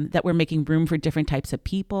 that we're making room for different types of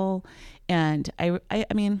people. And I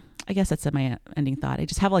mean, I guess that's my ending thought. I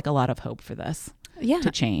just have like a lot of hope for this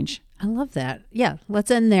to change. I love that. Yeah,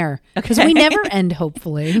 let's end there. Because we never end,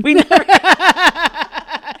 hopefully. We never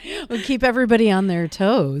We'll keep everybody on their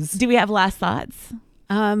toes. Do we have last thoughts?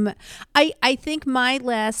 I think my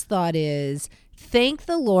last thought is, thank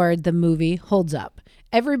the Lord the movie holds up.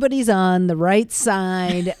 Everybody's on the right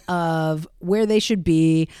side of where they should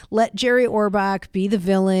be. Let Jerry Orbach be the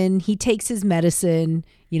villain. He takes his medicine.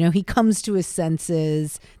 You know, he comes to his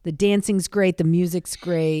senses. The dancing's great. The music's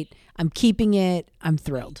great. I'm keeping it. I'm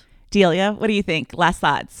thrilled. Delia, what do you think? Last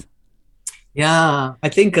thoughts. Yeah, I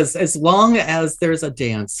think as long as there's a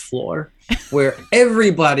dance floor where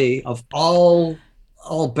everybody of all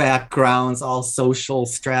backgrounds, all social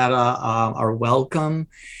strata are welcome,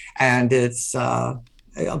 and it's a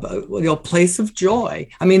place of joy.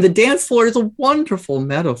 I mean, the dance floor is a wonderful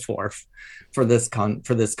metaphor for this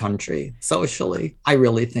country socially. I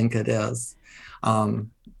really think it is. You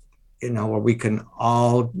know, where we can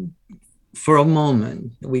all, for a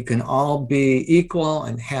moment, we can all be equal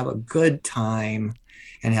and have a good time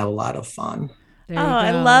and have a lot of fun.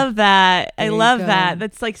 I love that. I love that.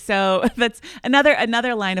 That's like that's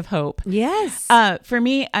another line of hope. Yes. For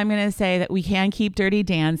me, I'm going to say that we can keep Dirty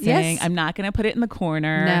Dancing. Yes. I'm not going to put it in the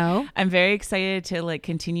corner. No. I'm very excited to like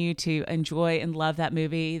continue to enjoy and love that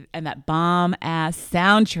movie and that bomb ass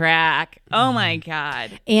soundtrack. Oh my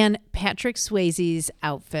God. And Patrick Swayze's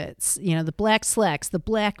outfits, you know, the black slacks, the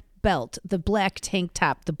black belt, the black tank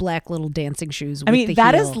top, the black little dancing shoes. I mean,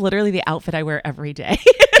 that is literally the outfit I wear every day.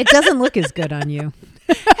 It doesn't look as good on you.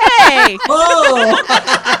 Hey! Oh!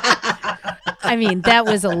 I mean, that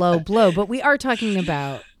was a low blow, but we are talking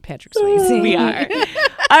about Patrick Swayze. We are.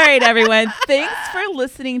 All right, everyone. Thanks for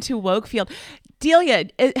listening to Wokefield. Delia,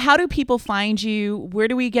 how do people find you? Where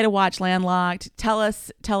do we get to watch Landlocked? Tell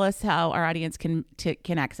us how our audience can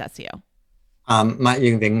access you.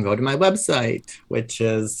 They can go to my website, which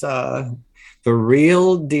is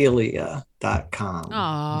therealdelia.com. Oh,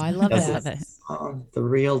 I love that.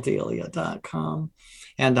 Therealdelia.com.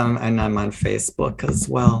 And I'm on Facebook as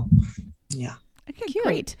well. Yeah. Okay,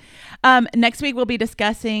 great. Next week, we'll be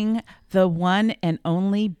discussing The One and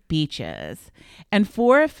Only Beaches. And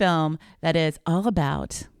for a film that is all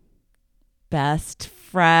about best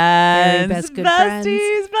friends. Very best good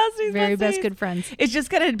besties. Very best good friends. It's just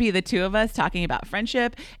going to be the two of us talking about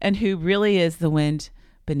friendship and who really is the wind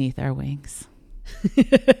beneath our wings.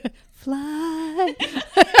 Fly.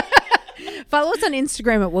 Follow us on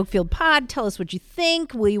Instagram at Wokefield Pod. Tell us what you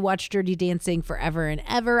think. Will you watch Dirty Dancing forever and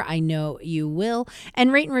ever? I know you will.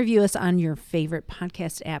 And rate and review us on your favorite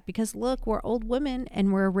podcast app, because look, we're old women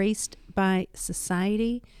and we're erased by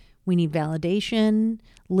society. We need validation.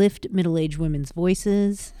 Lift middle-aged women's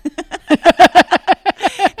voices.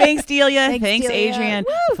 Thanks, Delia. Thanks, Delia. Adrian.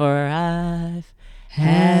 Woo! For I've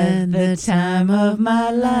had the time of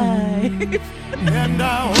my life. And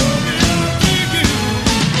I hope